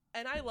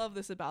 and I love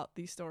this about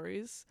these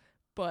stories,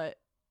 but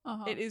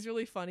it is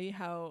really funny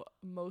how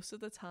most of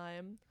the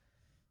time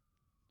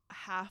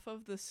half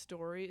of the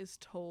story is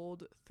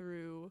told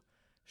through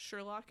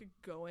Sherlock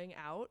going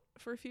out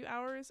for a few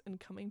hours and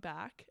coming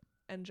back,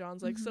 and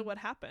John's like, so what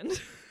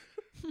happened?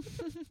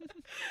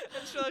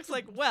 And Sherlock's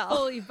like, well,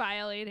 fully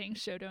violating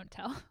show don't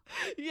tell.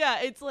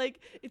 Yeah, it's like,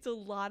 it's a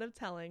lot of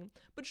telling,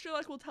 but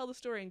Sherlock will tell the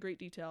story in great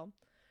detail.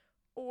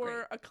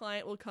 Or a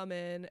client will come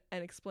in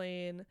and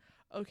explain,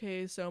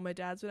 okay, so my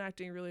dad's been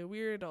acting really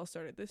weird, all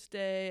started this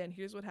day, and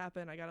here's what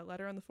happened. I got a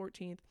letter on the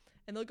 14th,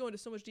 and they'll go into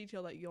so much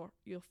detail that you'll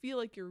feel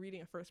like you're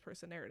reading a first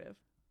person narrative.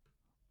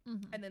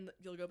 And then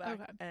you'll go back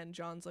and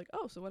John's like,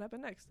 oh, so what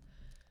happened next?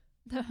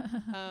 So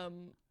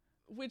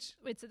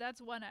that's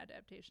one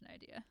adaptation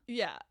idea.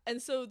 Yeah. And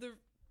so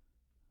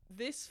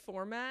this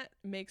format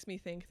makes me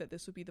think that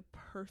this would be the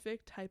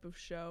perfect type of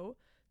show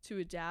to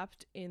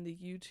adapt in the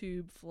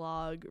YouTube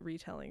vlog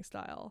retelling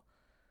style.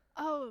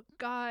 Oh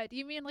god,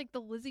 you mean like the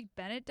Lizzie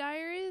Bennet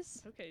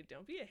Diaries? Okay,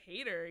 don't be a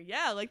hater.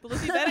 Yeah, like the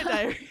Lizzie Bennet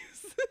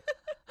Diaries.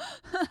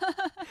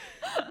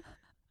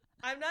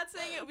 I'm not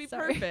saying it would be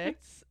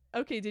perfect.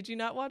 Okay, did you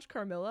not watch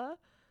Carmilla?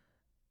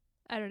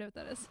 I don't know what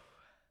that is.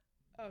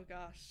 Oh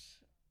gosh,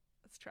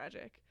 that's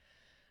tragic.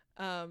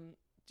 Do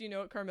you know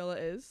what Carmilla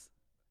is?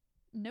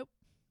 Nope.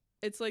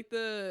 It's like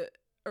the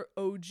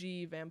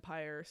OG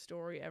vampire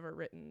story ever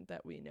written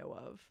that we know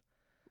of.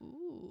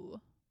 Ooh.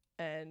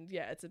 And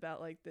yeah, it's about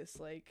like this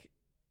like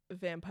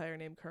vampire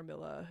named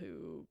Carmilla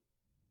who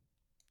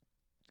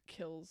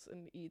kills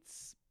and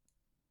eats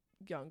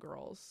young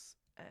girls,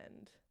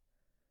 and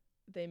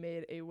they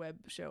made a web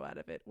show out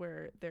of it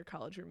where they're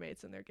college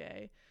roommates and they're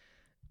gay.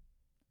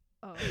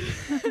 Oh.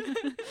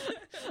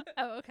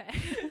 Oh, okay.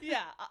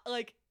 Yeah,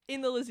 like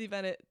in the Lizzie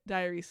Bennet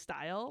Diaries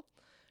style,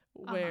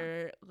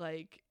 where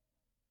like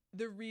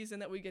the reason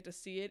that we get to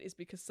see it is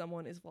because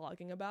someone is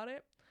vlogging about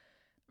it.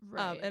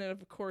 Right. And then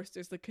of course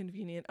there's the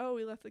convenient, oh,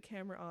 we left the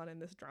camera on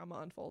and this drama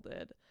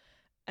unfolded.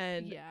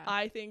 And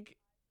I think,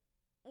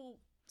 well,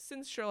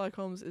 since Sherlock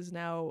Holmes is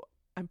now,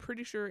 I'm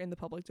pretty sure, in the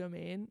public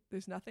domain,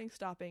 there's nothing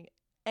stopping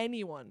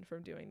anyone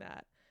from doing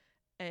that.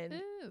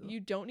 And you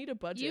don't need a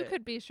budget. You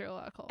could be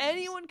Sherlock Holmes.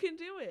 Anyone can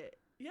do it.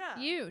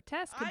 Yeah.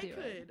 Tess could do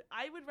it.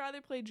 I would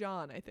rather play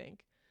John, I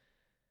think.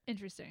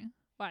 Interesting.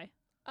 Why?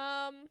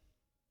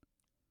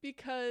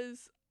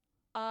 Because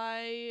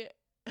I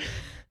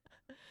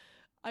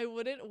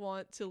wouldn't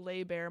want to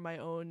lay bare my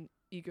own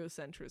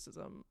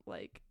egocentrism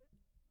like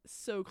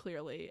so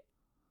clearly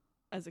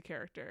as a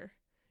character.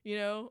 You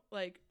know,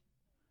 like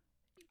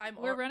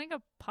we're running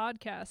a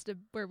podcast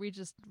where we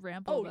just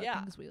ramble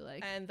about things we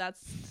like. And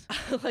that's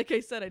like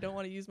I said, I don't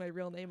want to use my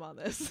real name on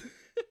this.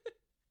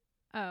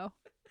 Oh,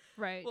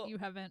 right. Well, you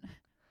haven't.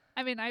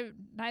 I mean,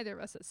 neither of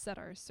us has said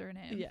our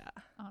surname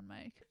on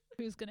mic.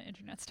 Who's going to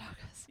internet stalk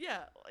us?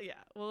 Yeah.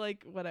 Well,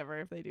 like, whatever.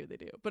 If they do, they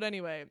do. But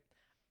anyway,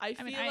 I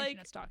feel like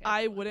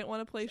I wouldn't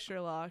want to play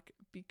Sherlock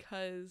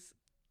because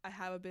I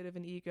have a bit of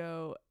an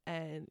ego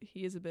and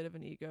he is a bit of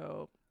an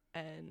ego,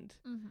 and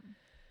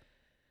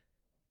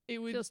it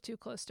would feels too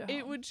close to home.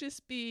 It would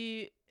just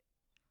be,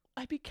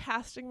 I'd be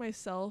casting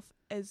myself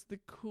as the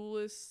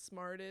coolest,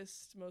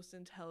 smartest, most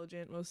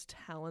intelligent, most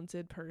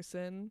talented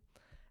person.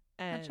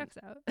 And that checks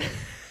out.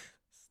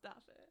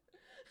 Stop it.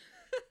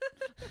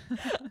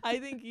 I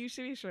think you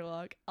should be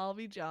Sherlock. I'll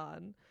be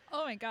John.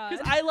 Oh my god.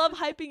 Because I love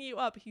hyping you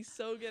up. He's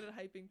so good at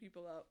hyping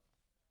people up.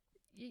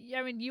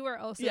 I mean, you are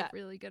also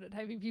really good at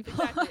hyping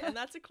people up. And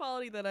that's a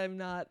quality that I'm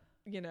not,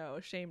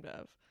 ashamed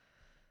of.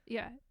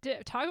 Yeah.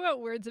 Talk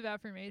about words of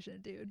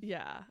affirmation, dude.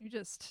 Yeah. You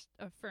just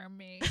affirm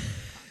me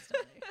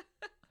constantly.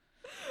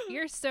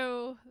 You're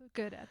so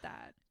good at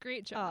that.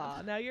 Great job.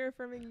 Aw, now you're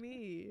affirming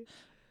me.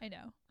 I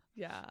know.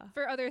 Yeah.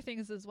 For other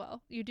things as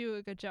well. You do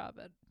a good job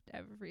at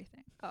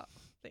everything. Oh,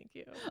 thank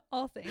you.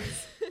 All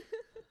things.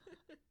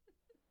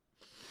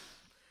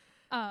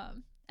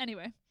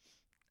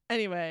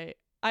 Anyway,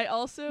 I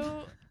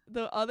also,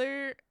 the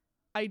other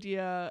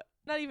idea,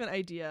 not even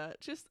idea,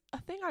 just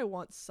a thing I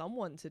want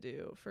someone to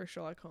do for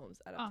Sherlock Holmes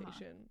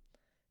adaptation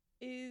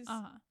is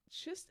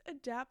just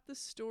adapt the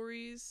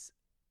stories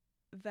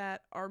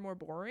that are more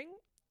boring,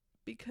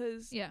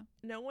 because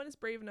no one is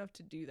brave enough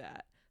to do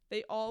that.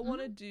 They all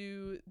want to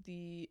do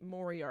the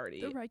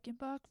Moriarty. The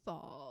Reichenbach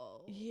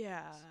Falls.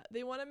 Yeah.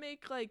 They want to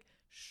make, like,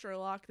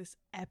 Sherlock this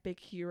epic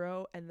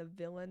hero and the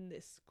villain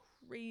this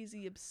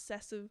crazy,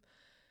 obsessive,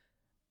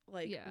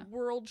 like,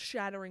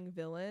 world-shattering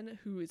villain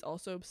who is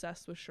also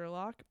obsessed with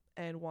Sherlock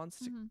and wants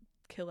to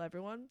kill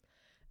everyone.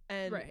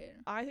 And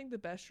I think the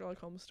best Sherlock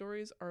Holmes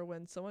stories are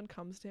when someone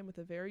comes to him with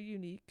a very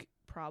unique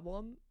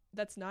problem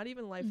that's not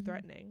even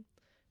life-threatening,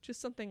 just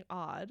something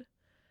odd.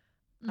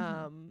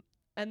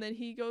 And then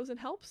he goes and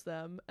helps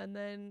them, and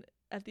then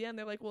at the end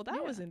they're like, well,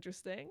 that was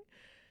interesting.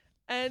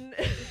 And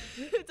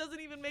it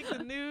doesn't even make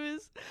the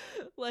news.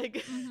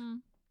 Like,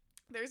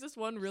 there's this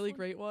one really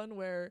great one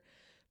where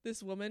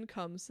this woman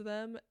comes to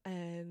them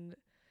and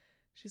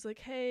she's like,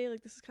 hey,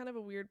 like, this is kind of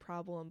a weird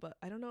problem, but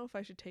I don't know if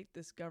I should take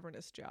this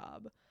governess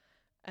job.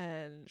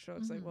 And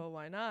Sherlock's like, well,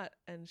 why not?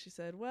 And she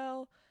said,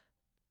 well,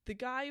 the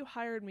guy who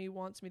hired me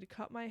wants me to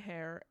cut my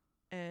hair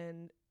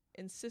and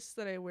insists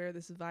that I wear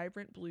this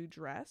vibrant blue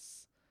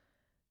dress,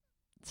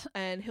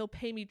 and he'll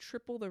pay me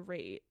triple the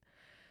rate.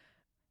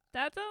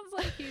 That sounds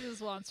like he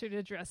just wants her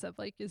to dress up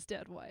like his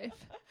dead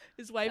wife.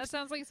 That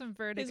sounds like some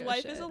Vertigo His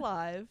wife shit. is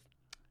alive.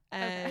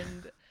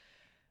 And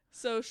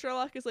so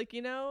Sherlock is like,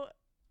 you know,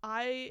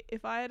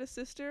 if I had a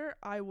sister,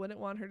 I wouldn't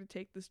want her to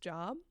take this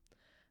job.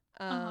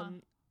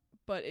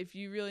 But if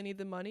you really need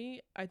the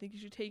money, I think you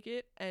should take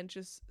it and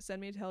just send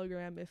me a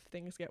telegram if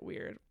things get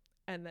weird.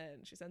 And then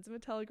she sends him a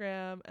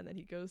telegram, and then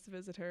he goes to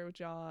visit her with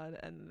John,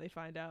 and then they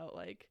find out,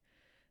 like,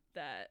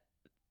 that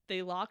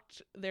they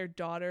locked their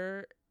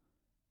daughter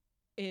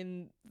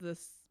in the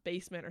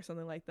basement or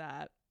something like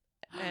that.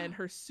 And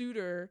her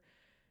suitor,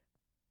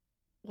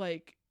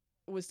 like,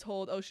 was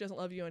told, oh, she doesn't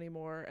love you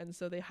anymore. And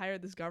so they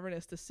hired this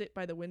governess to sit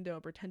by the window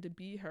and pretend to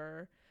be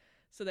her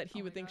so that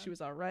he would think she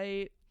was all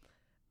right.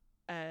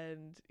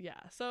 And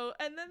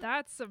and then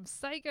that's some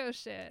psycho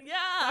shit.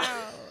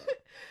 Yeah.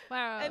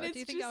 Wow. And do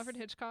you think Alfred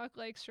Hitchcock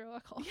likes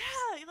Sherlock Holmes?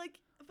 Yeah, like,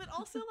 but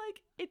also,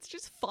 like, it's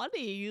just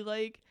funny,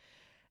 like,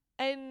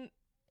 and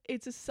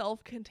it's a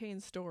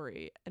self-contained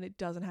story, and it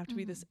doesn't have to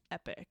be this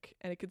epic,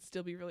 and it could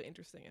still be really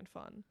interesting and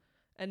fun,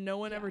 and no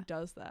one ever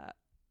does that.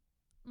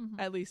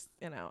 At least,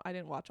 you know, I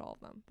didn't watch all of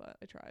them, but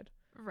I tried.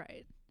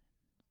 Right.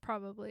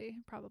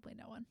 Probably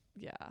no one.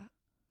 Yeah.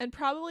 And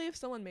probably if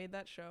someone made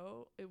that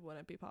show, it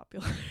wouldn't be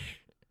popular.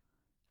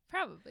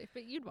 Probably,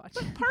 but you'd watch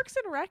but it. Parks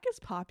and Rec is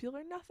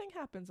popular. Nothing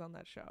happens on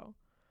that show.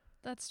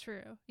 That's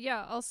true.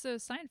 Yeah, also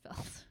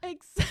Seinfeld.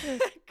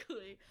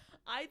 Exactly.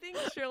 I think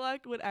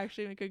Sherlock would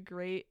actually make a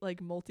great,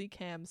 like,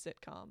 multicam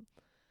sitcom.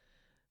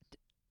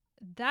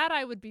 That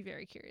I would be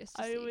very curious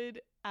to see. I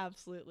would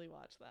absolutely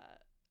watch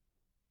that.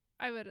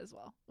 I would as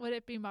well. Would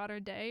it be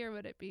modern day or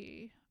would it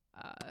be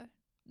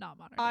not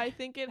modern day? I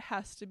think it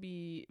has to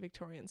be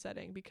Victorian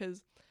setting,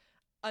 because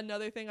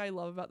another thing I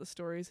love about the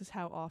stories is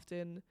how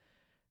often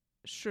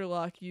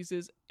Sherlock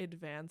uses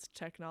advanced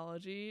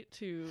technology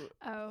to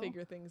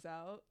figure things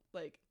out.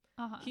 Like,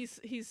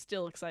 he's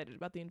still excited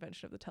about the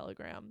invention of the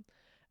telegram.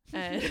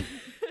 And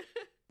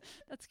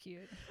that's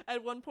cute.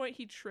 At one point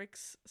he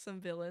tricks some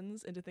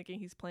villains into thinking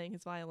he's playing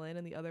his violin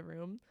in the other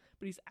room,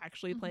 but he's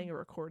actually playing a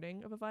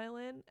recording of a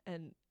violin,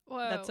 and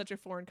that's such a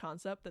foreign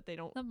concept that they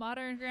don't. The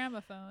modern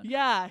gramophone.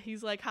 Yeah,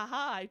 he's like,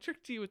 haha, I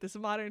tricked you with this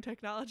modern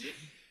technology.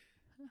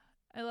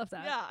 I love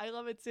that. Yeah, I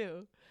love it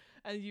too.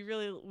 And you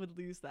really would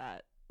lose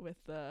that with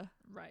the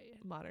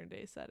modern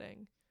day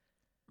setting.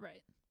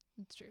 Right.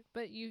 It's true.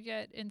 But you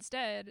get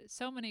instead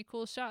so many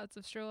cool shots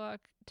of Sherlock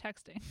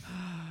texting.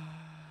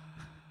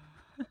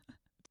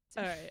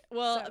 All right.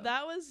 Well,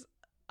 that was,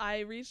 I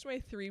reached my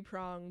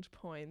 3-pronged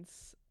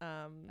points.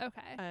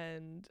 Okay.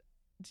 And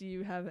do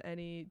you have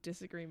any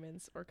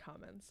disagreements or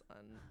comments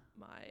on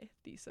my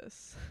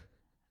thesis?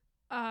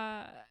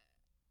 Or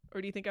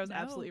do you think I was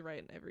absolutely right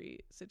in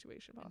every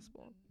situation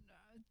possible?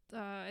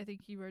 I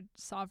think you were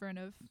sovereign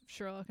of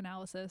Sherlock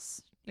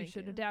analysis. You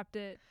should adapt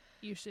it.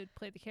 You should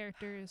play the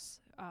characters.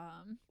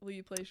 Will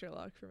you play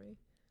Sherlock for me?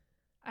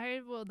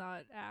 I will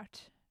not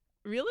act.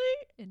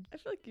 Really? I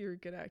feel like you're a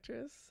good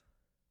actress.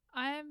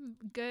 I'm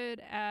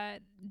good at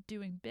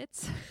doing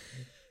bits.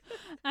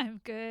 I'm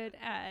good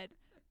at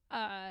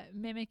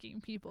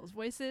mimicking people's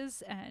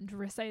voices and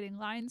reciting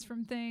lines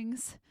from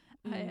things.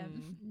 I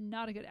am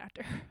not a good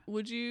actor.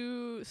 Would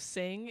you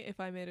sing if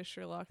I made a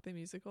Sherlock the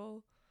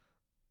Musical?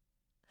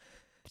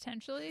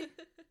 Potentially.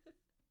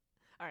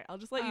 All right, I'll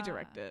just let you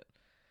direct it.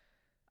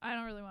 I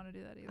don't really want to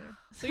do that either.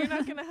 So you're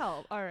not going to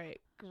help. All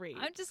right, great.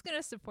 I'm just going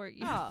to support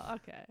you. Oh,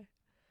 okay.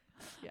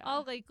 Yeah.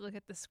 I'll look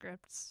at the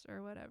scripts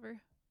or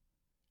whatever.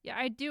 Yeah,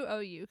 I do owe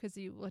you because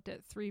you looked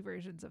at 3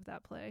 versions of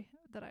that play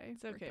that I.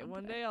 It's okay.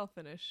 One day I'll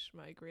finish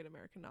my Great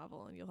American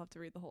Novel and you'll have to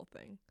read the whole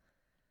thing.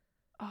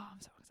 Oh,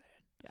 I'm so excited.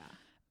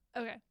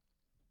 Yeah. Okay.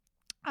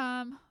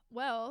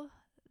 Well,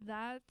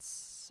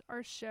 that's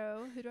our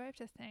show. Who do I have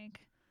to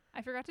thank?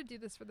 I forgot to do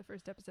this for the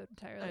first episode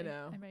entirely. I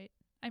know.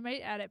 I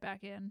might add it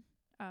back in.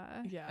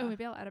 Yeah. Oh,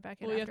 maybe I'll add it back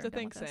in. Well, you after have to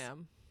I'm done thank with this.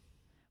 Sam.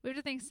 We have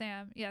to thank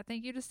Sam. Yeah,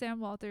 thank you to Sam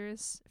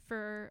Walters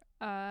for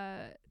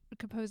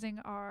composing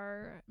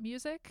our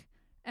music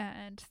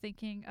and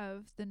thinking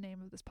of the name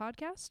of this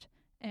podcast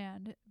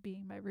and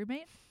being my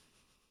roommate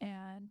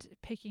and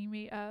picking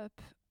me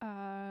up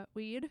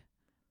weed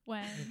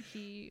when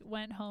he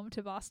went home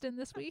to Boston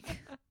this week.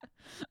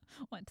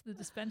 Went to the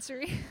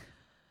dispensary.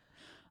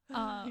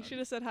 You should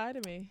have said hi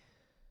to me.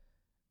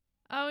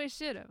 Oh, he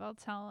should have. I'll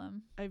tell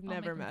him. I've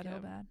never met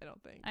him. I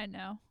don't think. I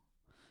know.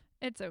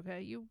 It's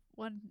okay.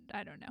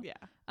 I don't know. Yeah.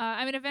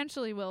 I mean,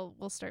 eventually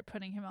we'll start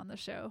putting him on the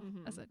show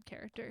as a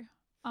character.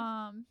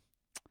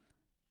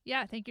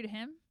 Yeah, thank you to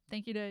him.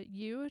 Thank you to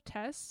you,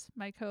 Tess,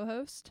 my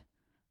co-host.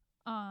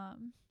 I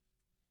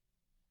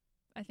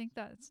think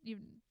that's you.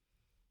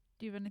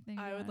 Do you have anything?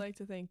 I would like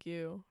to thank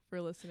you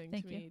for listening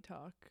to me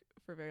talk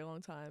for a very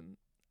long time,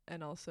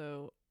 and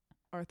also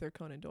Arthur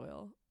Conan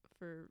Doyle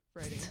for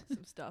writing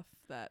some stuff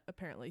that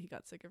apparently he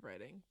got sick of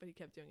writing, but he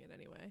kept doing it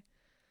anyway.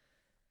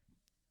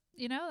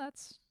 You know,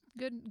 that's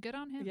good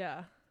on him.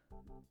 Yeah.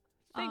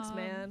 Thanks,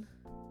 man.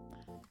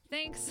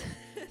 Thanks,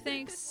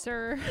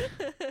 sir.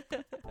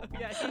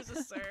 Yeah, he's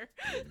a sir.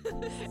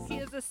 He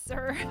is a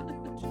sir.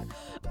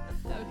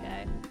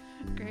 Okay,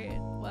 great.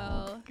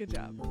 Well, good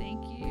job.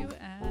 Thank you,